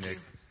 Thank you, Nick.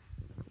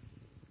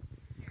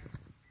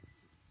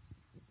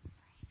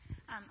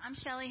 I'm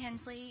Shelley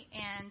Hensley,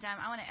 and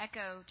I want to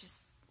echo just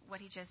what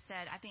he just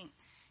said. I think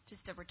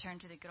just to return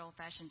to the good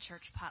old-fashioned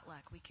church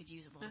potluck, we could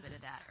use a little bit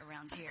of that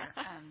around here.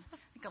 I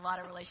think a lot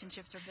of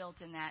relationships are built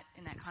in that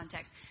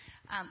context.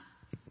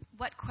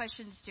 What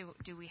questions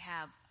do we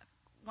have?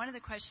 One of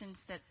the questions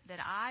that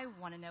I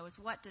want to know is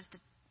what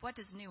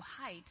does New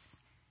Heights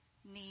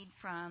need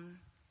from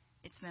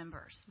its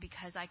members?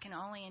 Because I can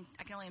only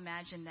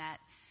imagine that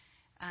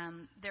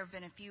there have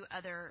been a few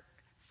other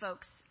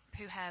folks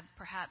who have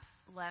perhaps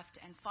left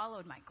and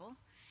followed Michael,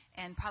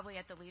 and probably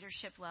at the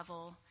leadership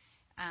level,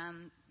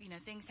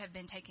 things have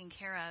been taken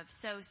care of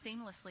so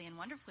seamlessly and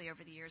wonderfully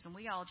over the years, and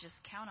we all just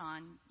count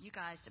on you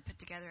guys to put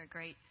together a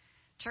great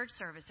church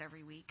service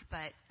every week.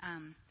 But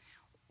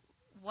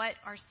what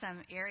are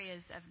some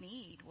areas of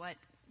need?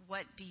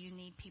 What do you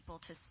need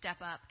people to step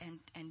up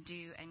and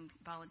do and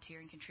volunteer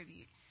and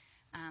contribute?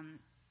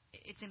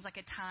 It seems like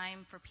a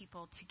time for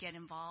people to get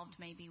involved,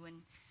 maybe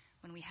when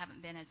we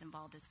haven't been as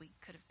involved as we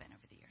could have been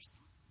over the years.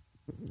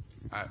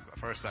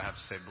 First, I have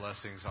to say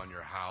blessings on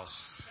your house.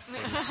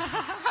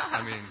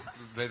 I mean,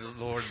 may the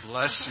Lord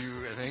bless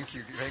you. And thank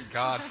you. Thank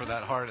God for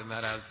that heart and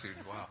that attitude.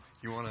 Wow.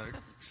 You want to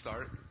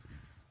start?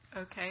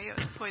 Okay. It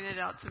was pointed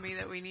out to me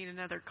that we need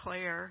another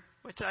Claire,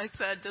 which I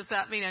said, does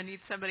that mean I need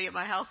somebody at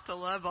my house to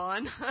love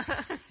on?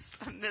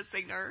 I'm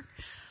missing her.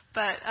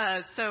 But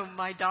so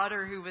my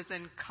daughter, who is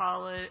in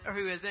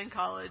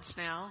college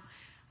now,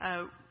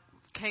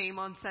 came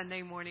on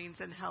Sunday mornings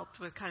and helped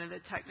with kind of the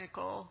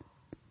technical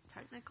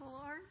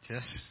arts.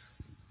 Yes.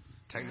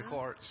 Technical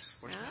arts.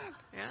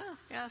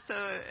 Yeah. So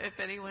if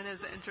anyone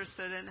is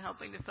interested in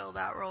helping to fill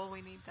that role,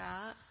 we need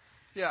that.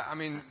 Yeah, I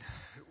mean,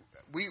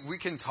 we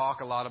can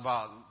talk a lot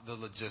about the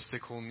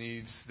logistical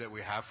needs that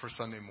we have for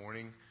Sunday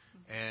morning,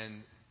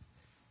 and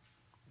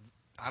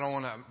I don't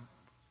want to.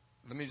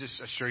 Let me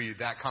just assure you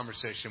that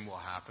conversation will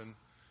happen.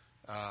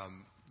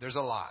 There's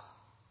a lot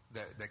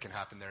that can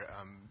happen there.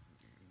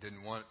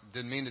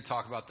 Didn't mean to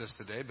talk about this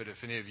today, but if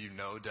any of you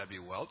know Debbie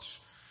Welch,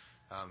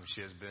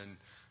 she has been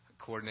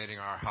coordinating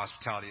our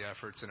hospitality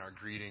efforts and our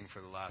greeting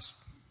for the last,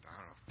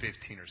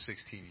 15 or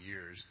 16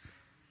 years,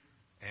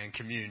 and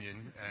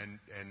communion,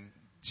 and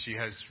she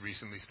has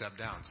recently stepped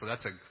down. So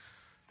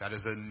that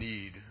is a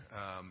need,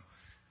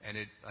 and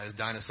it, as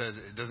Dinah says,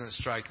 it doesn't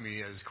strike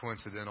me as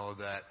coincidental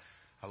that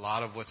a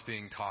lot of what's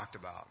being talked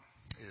about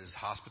is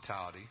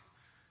hospitality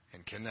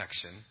and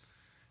connection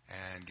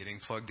and getting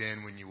plugged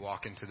in when you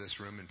walk into this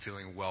room and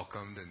feeling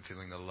welcomed and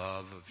feeling the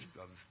love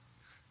of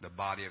the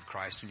body of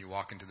Christ when you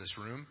walk into this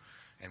room.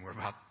 And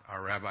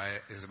our rabbi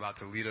is about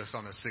to lead us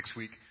on a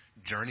 6-week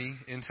journey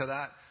into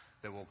that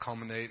will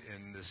culminate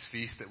in this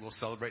feast that we'll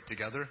celebrate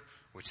together,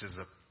 which is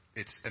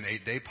it's an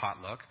 8-day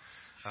potluck.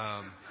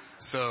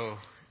 So,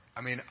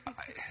 I mean,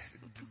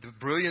 the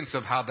brilliance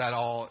of how that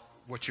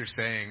what you're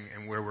saying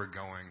and where we're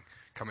going,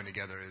 coming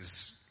together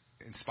is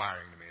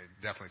inspiring to me.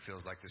 It definitely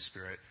feels like the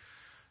Spirit.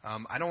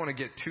 I don't want to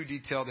get too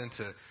detailed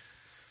into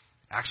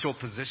actual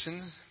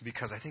positions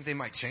because I think they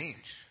might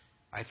change.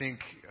 I think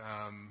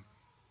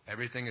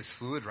everything is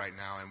fluid right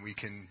now, and we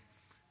can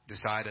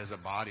decide as a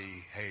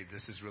body, hey,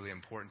 this is really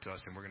important to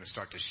us, and we're going to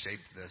start to shape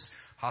this.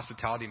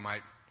 Hospitality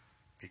might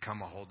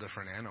become a whole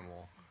different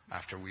animal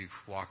after we've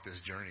walked this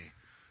journey.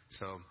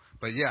 So,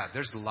 but yeah,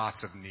 there's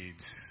lots of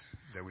needs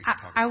that we can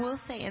talk about. I will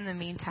say in the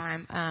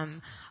meantime,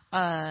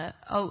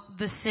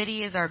 the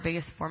city is our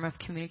biggest form of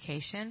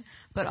communication,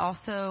 but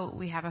also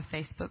we have a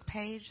Facebook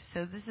page.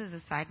 So this is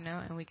a side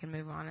note, and we can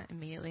move on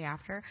immediately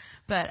after.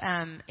 But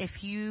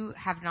if you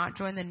have not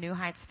joined the New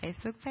Heights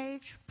Facebook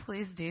page,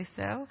 please do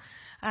so.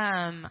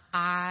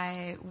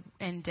 I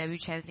and Debbie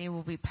Chesney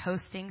will be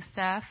posting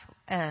stuff,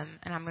 and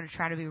I'm going to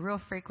try to be real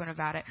frequent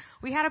about it.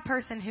 We had a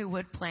person who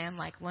would plan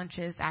like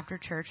lunches after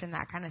church and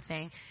that kind of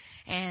thing,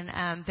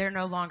 and they're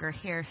no longer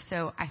here.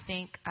 So I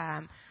think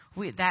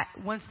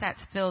once that's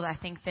filled, I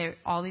think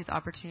all these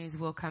opportunities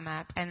will come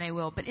up, and they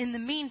will. But in the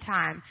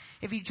meantime,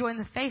 if you join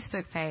the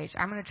Facebook page,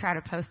 I'm going to try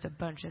to post a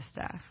bunch of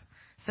stuff.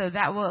 So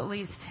that will at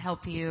least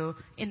help you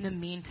in the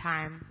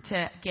meantime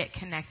to get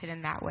connected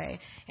in that way.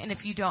 And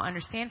if you don't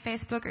understand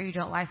Facebook or you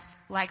don't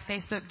like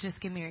Facebook, just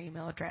give me your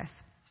email address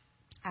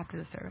after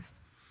the service.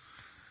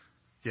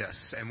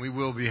 Yes, and we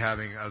will be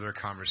having other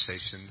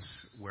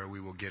conversations where we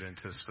will get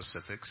into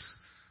specifics.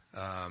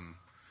 And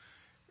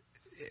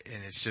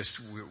it's just,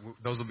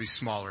 those will be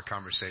smaller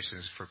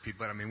conversations for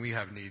people. I mean, we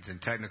have needs in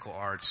technical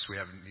arts. We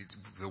have needs.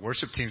 The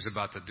worship team's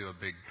about to do a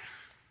big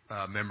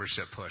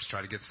membership push.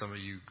 Try to get some of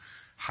you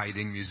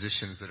hiding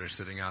musicians that are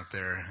sitting out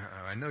there.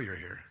 I know you're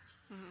here.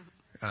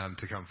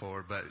 To come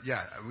forward. But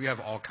yeah, we have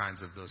all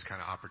kinds of those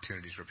kind of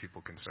opportunities where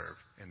people can serve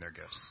in their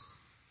gifts.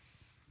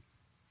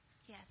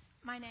 Yes.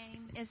 My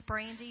name is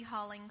Brandy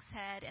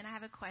Hollingshead, and I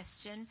have a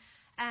question.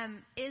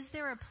 Is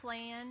there a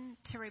plan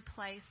to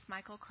replace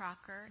Michael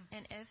Crocker?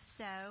 And if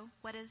so,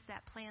 what does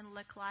that plan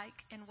look like,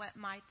 and what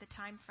might the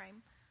time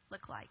frame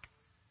look like?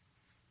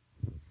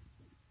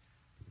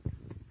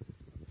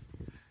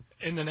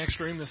 In the next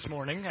room this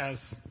morning, as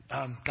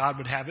God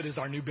would have it, is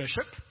our new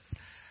bishop.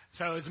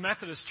 So as a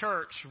Methodist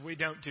church, we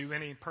don't do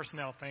any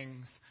personnel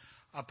things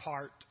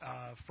apart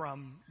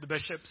from the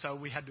bishop. So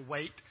we had to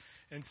wait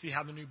and see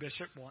how the new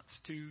bishop wants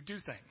to do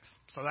things.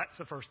 So that's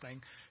the first thing.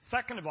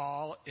 Second of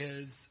all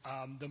is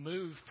the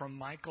move from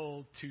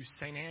Michael to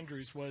St.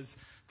 Andrews was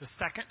the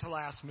second to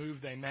last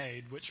move they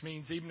made, which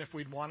means even if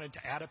we'd wanted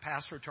to add a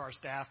pastor to our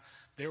staff,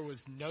 there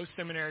was no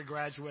seminary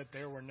graduate.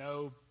 There were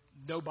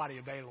nobody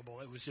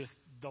available. It was just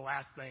the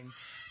last thing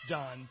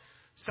done.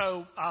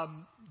 So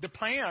the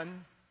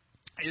plan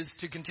is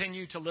to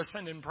continue to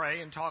listen and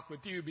pray and talk with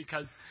you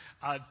because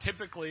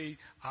typically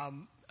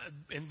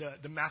in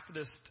the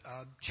Methodist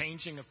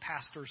changing of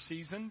pastor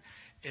season,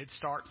 it's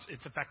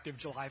effective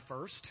July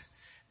 1st,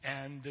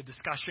 and the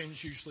discussions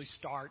usually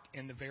start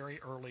in the very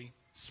early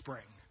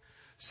spring.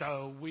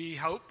 So we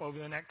hope over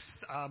the next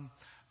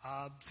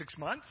 6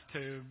 months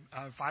to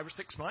 5 or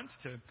 6 months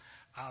to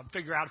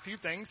figure out a few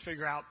things,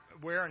 figure out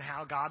where and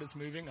how God is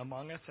moving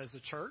among us as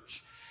a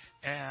church.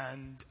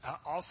 And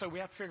also we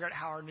have to figure out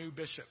how our new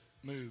bishop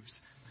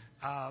moves.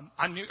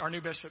 Our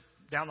new bishop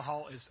down the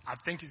hall I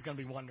think he's going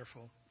to be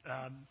wonderful.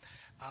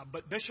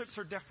 But bishops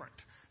are different.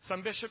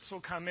 Some bishops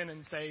will come in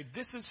and say,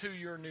 this is who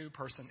your new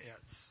person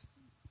is.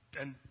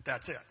 And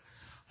that's it.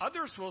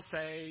 Others will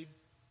say,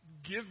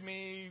 give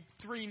me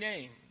 3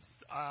 names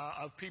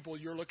of people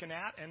you're looking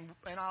at, and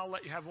I'll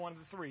let you have one of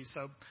the 3.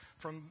 So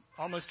from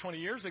almost 20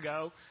 years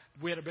ago,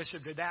 we had a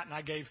bishop did that, and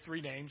I gave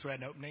 3 names. We had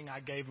an opening. I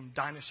gave him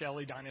Dinah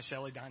Shelley, Dinah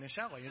Shelley, Dinah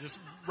Shelley. And just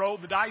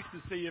rolled the dice to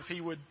see if he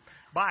would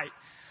bite.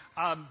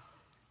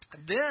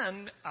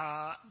 Then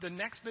the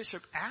next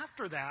bishop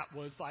after that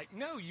was like,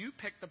 no, you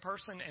pick the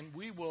person, and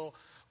we'll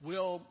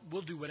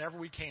do whatever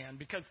we can,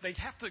 because they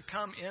have to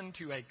come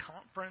into a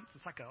conference.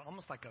 It's like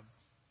almost like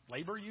a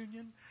labor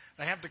union.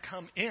 They have to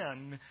come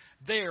in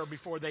there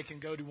before they can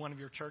go to one of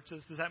your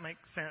churches. Does that make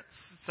sense?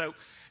 So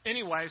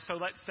anyway, so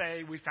let's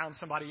say we found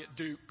somebody at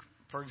Duke,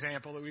 for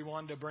example, that we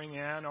wanted to bring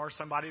in, or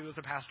somebody who was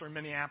a pastor in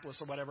Minneapolis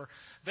or whatever.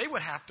 They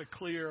would have to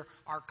clear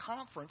our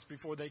conference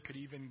before they could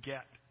even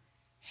get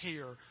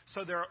here.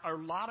 So there are a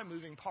lot of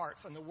moving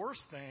parts. And the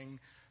worst thing,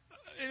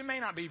 it may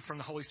not be from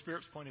the Holy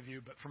Spirit's point of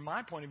view, but from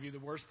my point of view, the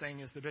worst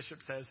thing is the bishop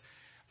says,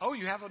 oh,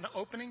 you have an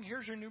opening?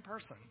 Here's your new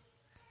person.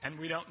 And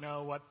we don't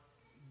know what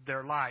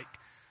they're like.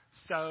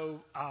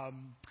 So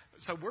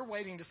we're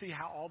waiting to see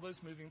how all those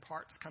moving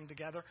parts come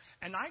together.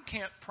 And I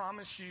can't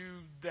promise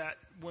you that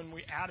when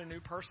we add a new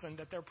person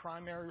that their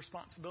primary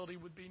responsibility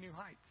would be New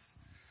Heights.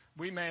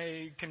 We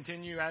may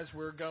continue as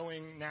we're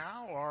going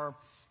now, or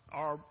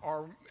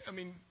I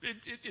mean,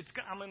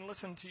 I'm going to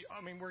listen to you.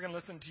 I mean, we're going to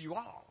listen to you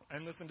all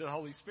and listen to the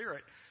Holy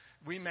Spirit.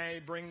 We may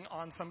bring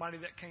on somebody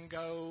that can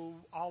go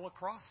all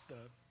across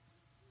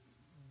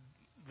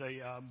the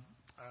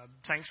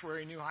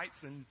sanctuary, New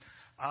Heights, and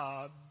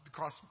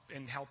across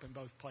and help in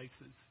both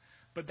places.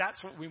 But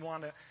that's what we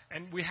want to,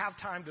 and we have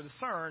time to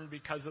discern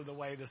because of the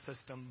way the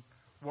system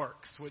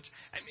works. Which,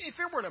 I mean, if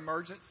there were an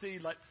emergency,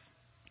 let's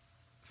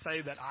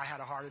say that I had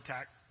a heart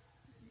attack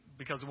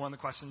because of one of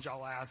the questions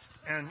y'all asked,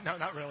 and no,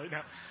 not really,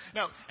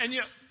 no. And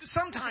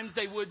sometimes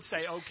they would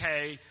say,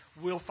 okay,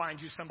 we'll find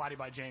you somebody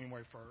by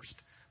January 1st.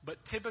 But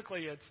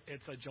typically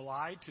it's a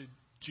July to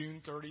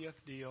June 30th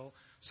deal.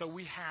 So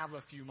we have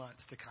a few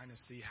months to kind of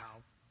see how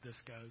this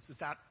goes. Is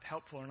that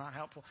helpful or not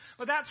helpful?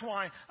 But that's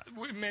why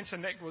we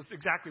mentioned Nick was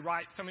exactly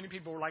right. So many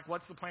people were like,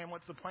 what's the plan?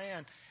 What's the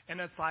plan? And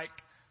it's like,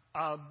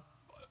 I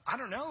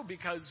don't know,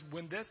 because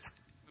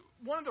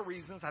one of the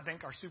reasons I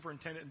think our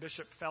superintendent and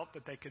bishop felt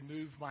that they could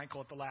move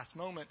Michael at the last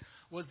moment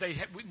was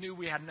we knew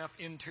we had enough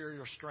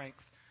interior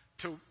strength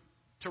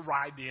to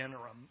ride the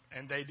interim,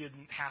 and they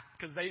didn't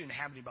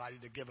have anybody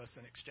to give us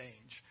an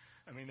exchange.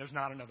 I mean, there's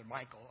not another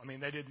Michael. I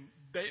mean,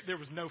 there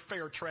was no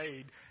fair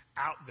trade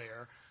out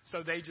there,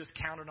 so they just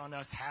counted on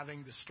us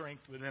having the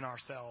strength within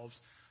ourselves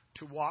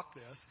to walk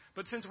this.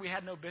 But since we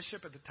had no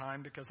bishop at the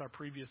time, because our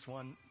previous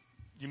one,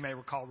 you may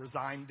recall,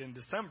 resigned in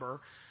December,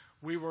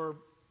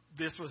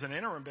 this was an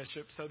interim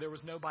bishop, so there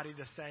was nobody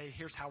to say,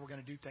 here's how we're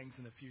going to do things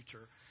in the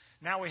future.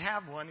 Now we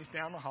have one. He's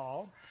down the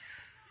hall.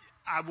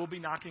 I will be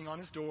knocking on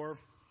his door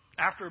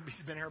after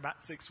he's been here about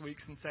 6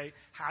 weeks and say,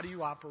 how do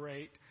you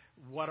operate?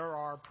 What are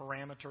our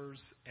parameters?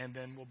 And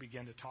then we'll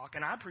begin to talk.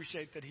 And I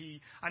appreciate that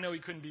I know he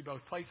couldn't be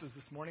both places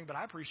this morning, but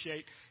I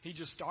appreciate he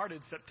just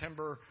started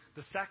September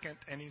the 2nd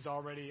and he's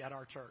already at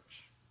our church,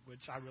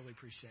 which I really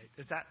appreciate.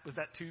 Was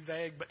that too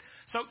vague? But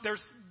so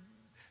there's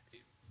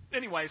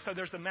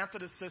a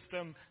Methodist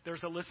system,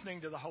 there's a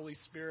listening to the Holy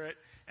Spirit,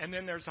 and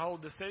then there's a whole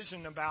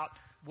decision about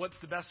what's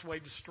the best way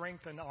to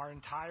strengthen our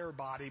entire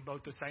body,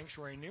 both the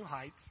sanctuary and New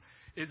Heights.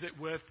 Is it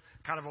with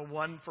kind of a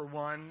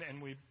 1-for-1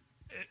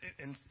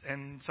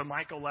 and so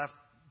Michael left,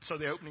 so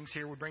the opening's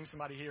here, we bring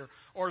somebody here?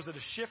 Or is it a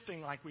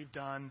shifting like we've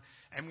done,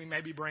 and we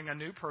maybe bring a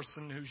new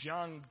person who's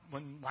young?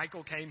 When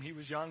Michael came, he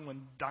was young.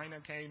 When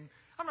Dinah came,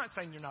 I'm not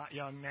saying you're not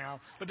young now,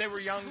 but they were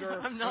younger.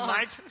 I'm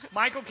not.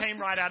 Michael came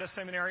right out of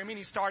seminary. I mean,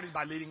 he started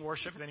by leading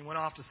worship, then he went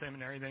off to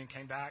seminary, then he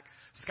came back.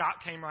 Scott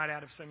came right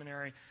out of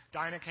seminary.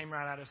 Dinah came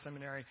right out of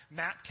seminary.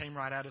 Matt came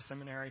right out of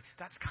seminary.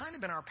 That's kind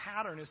of been our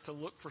pattern, is to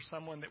look for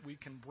someone that we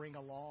can bring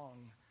along.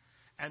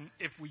 And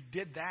if we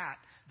did that,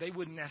 they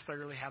wouldn't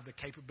necessarily have the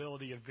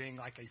capability of being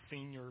like a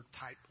senior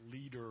type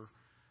leader.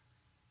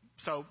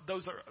 So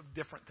those are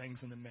different things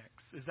in the mix.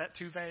 Is that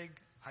too vague?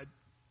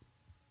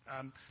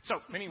 So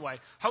anyway,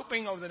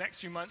 hoping over the next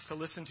few months to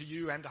listen to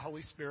you and the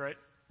Holy Spirit,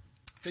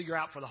 figure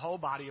out for the whole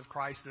body of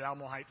Christ at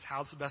Alamo Heights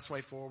how's the best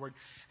way forward,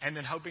 and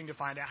then hoping to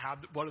find out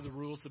what are the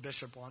rules the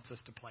bishop wants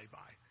us to play by.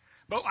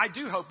 But I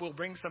do hope we'll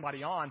bring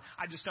somebody on.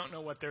 I just don't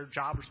know what their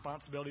job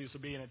responsibilities will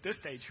be, and at this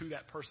stage, who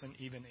that person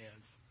even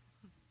is.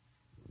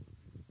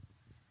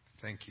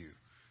 Thank you.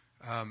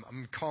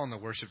 I'm calling the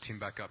worship team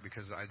back up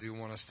because I do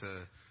want us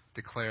to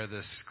declare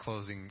this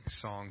closing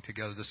song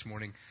together this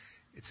morning.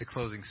 It's a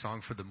closing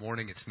song for the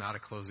morning. It's not a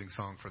closing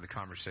song for the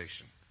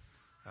conversation.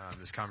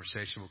 This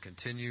conversation will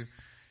continue.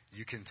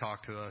 You can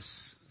talk to us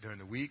during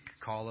the week,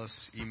 call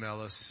us, email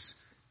us.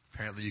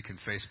 Apparently you can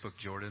Facebook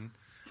Jordan.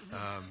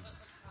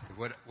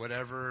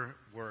 Whatever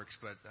works,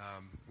 but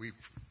we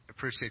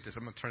appreciate this.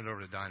 I'm going to turn it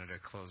over to Dinah to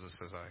close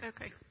us as I...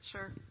 Okay,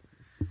 sure.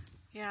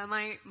 Yeah,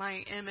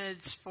 my image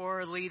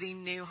for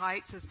leading New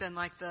Heights has been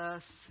like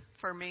this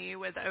for me,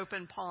 with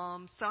open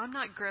palms. So I'm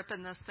not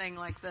gripping this thing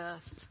like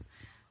this,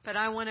 but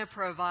I want to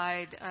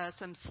provide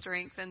some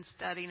strength and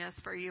steadiness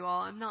for you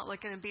all. I'm not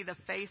looking to be the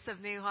face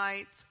of New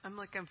Heights. I'm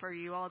looking for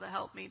you all to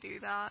help me do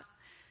that,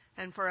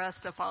 and for us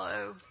to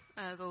follow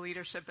the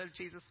leadership of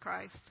Jesus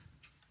Christ.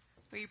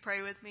 Will you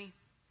pray with me?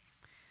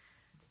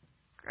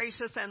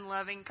 Gracious and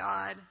loving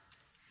God,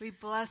 we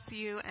bless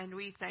you and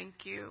we thank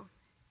you,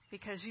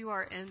 because you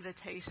are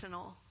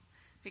invitational,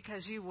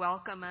 because you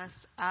welcome us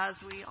as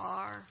we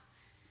are.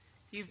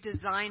 You've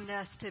designed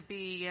us to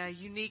be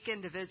unique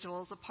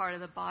individuals, a part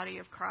of the body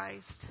of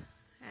Christ.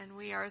 And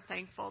we are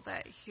thankful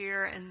that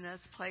here in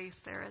this place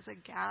there is a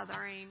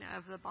gathering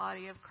of the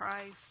body of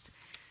Christ.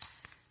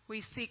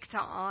 We seek to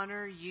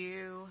honor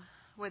you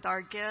with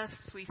our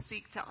gifts. We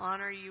seek to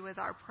honor you with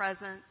our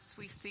presence.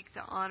 We seek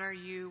to honor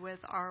you with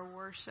our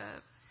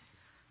worship.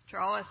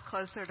 Draw us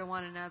closer to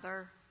one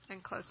another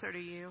and closer to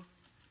you.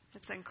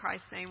 It's in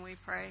Christ's name we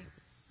pray.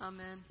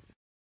 Amen.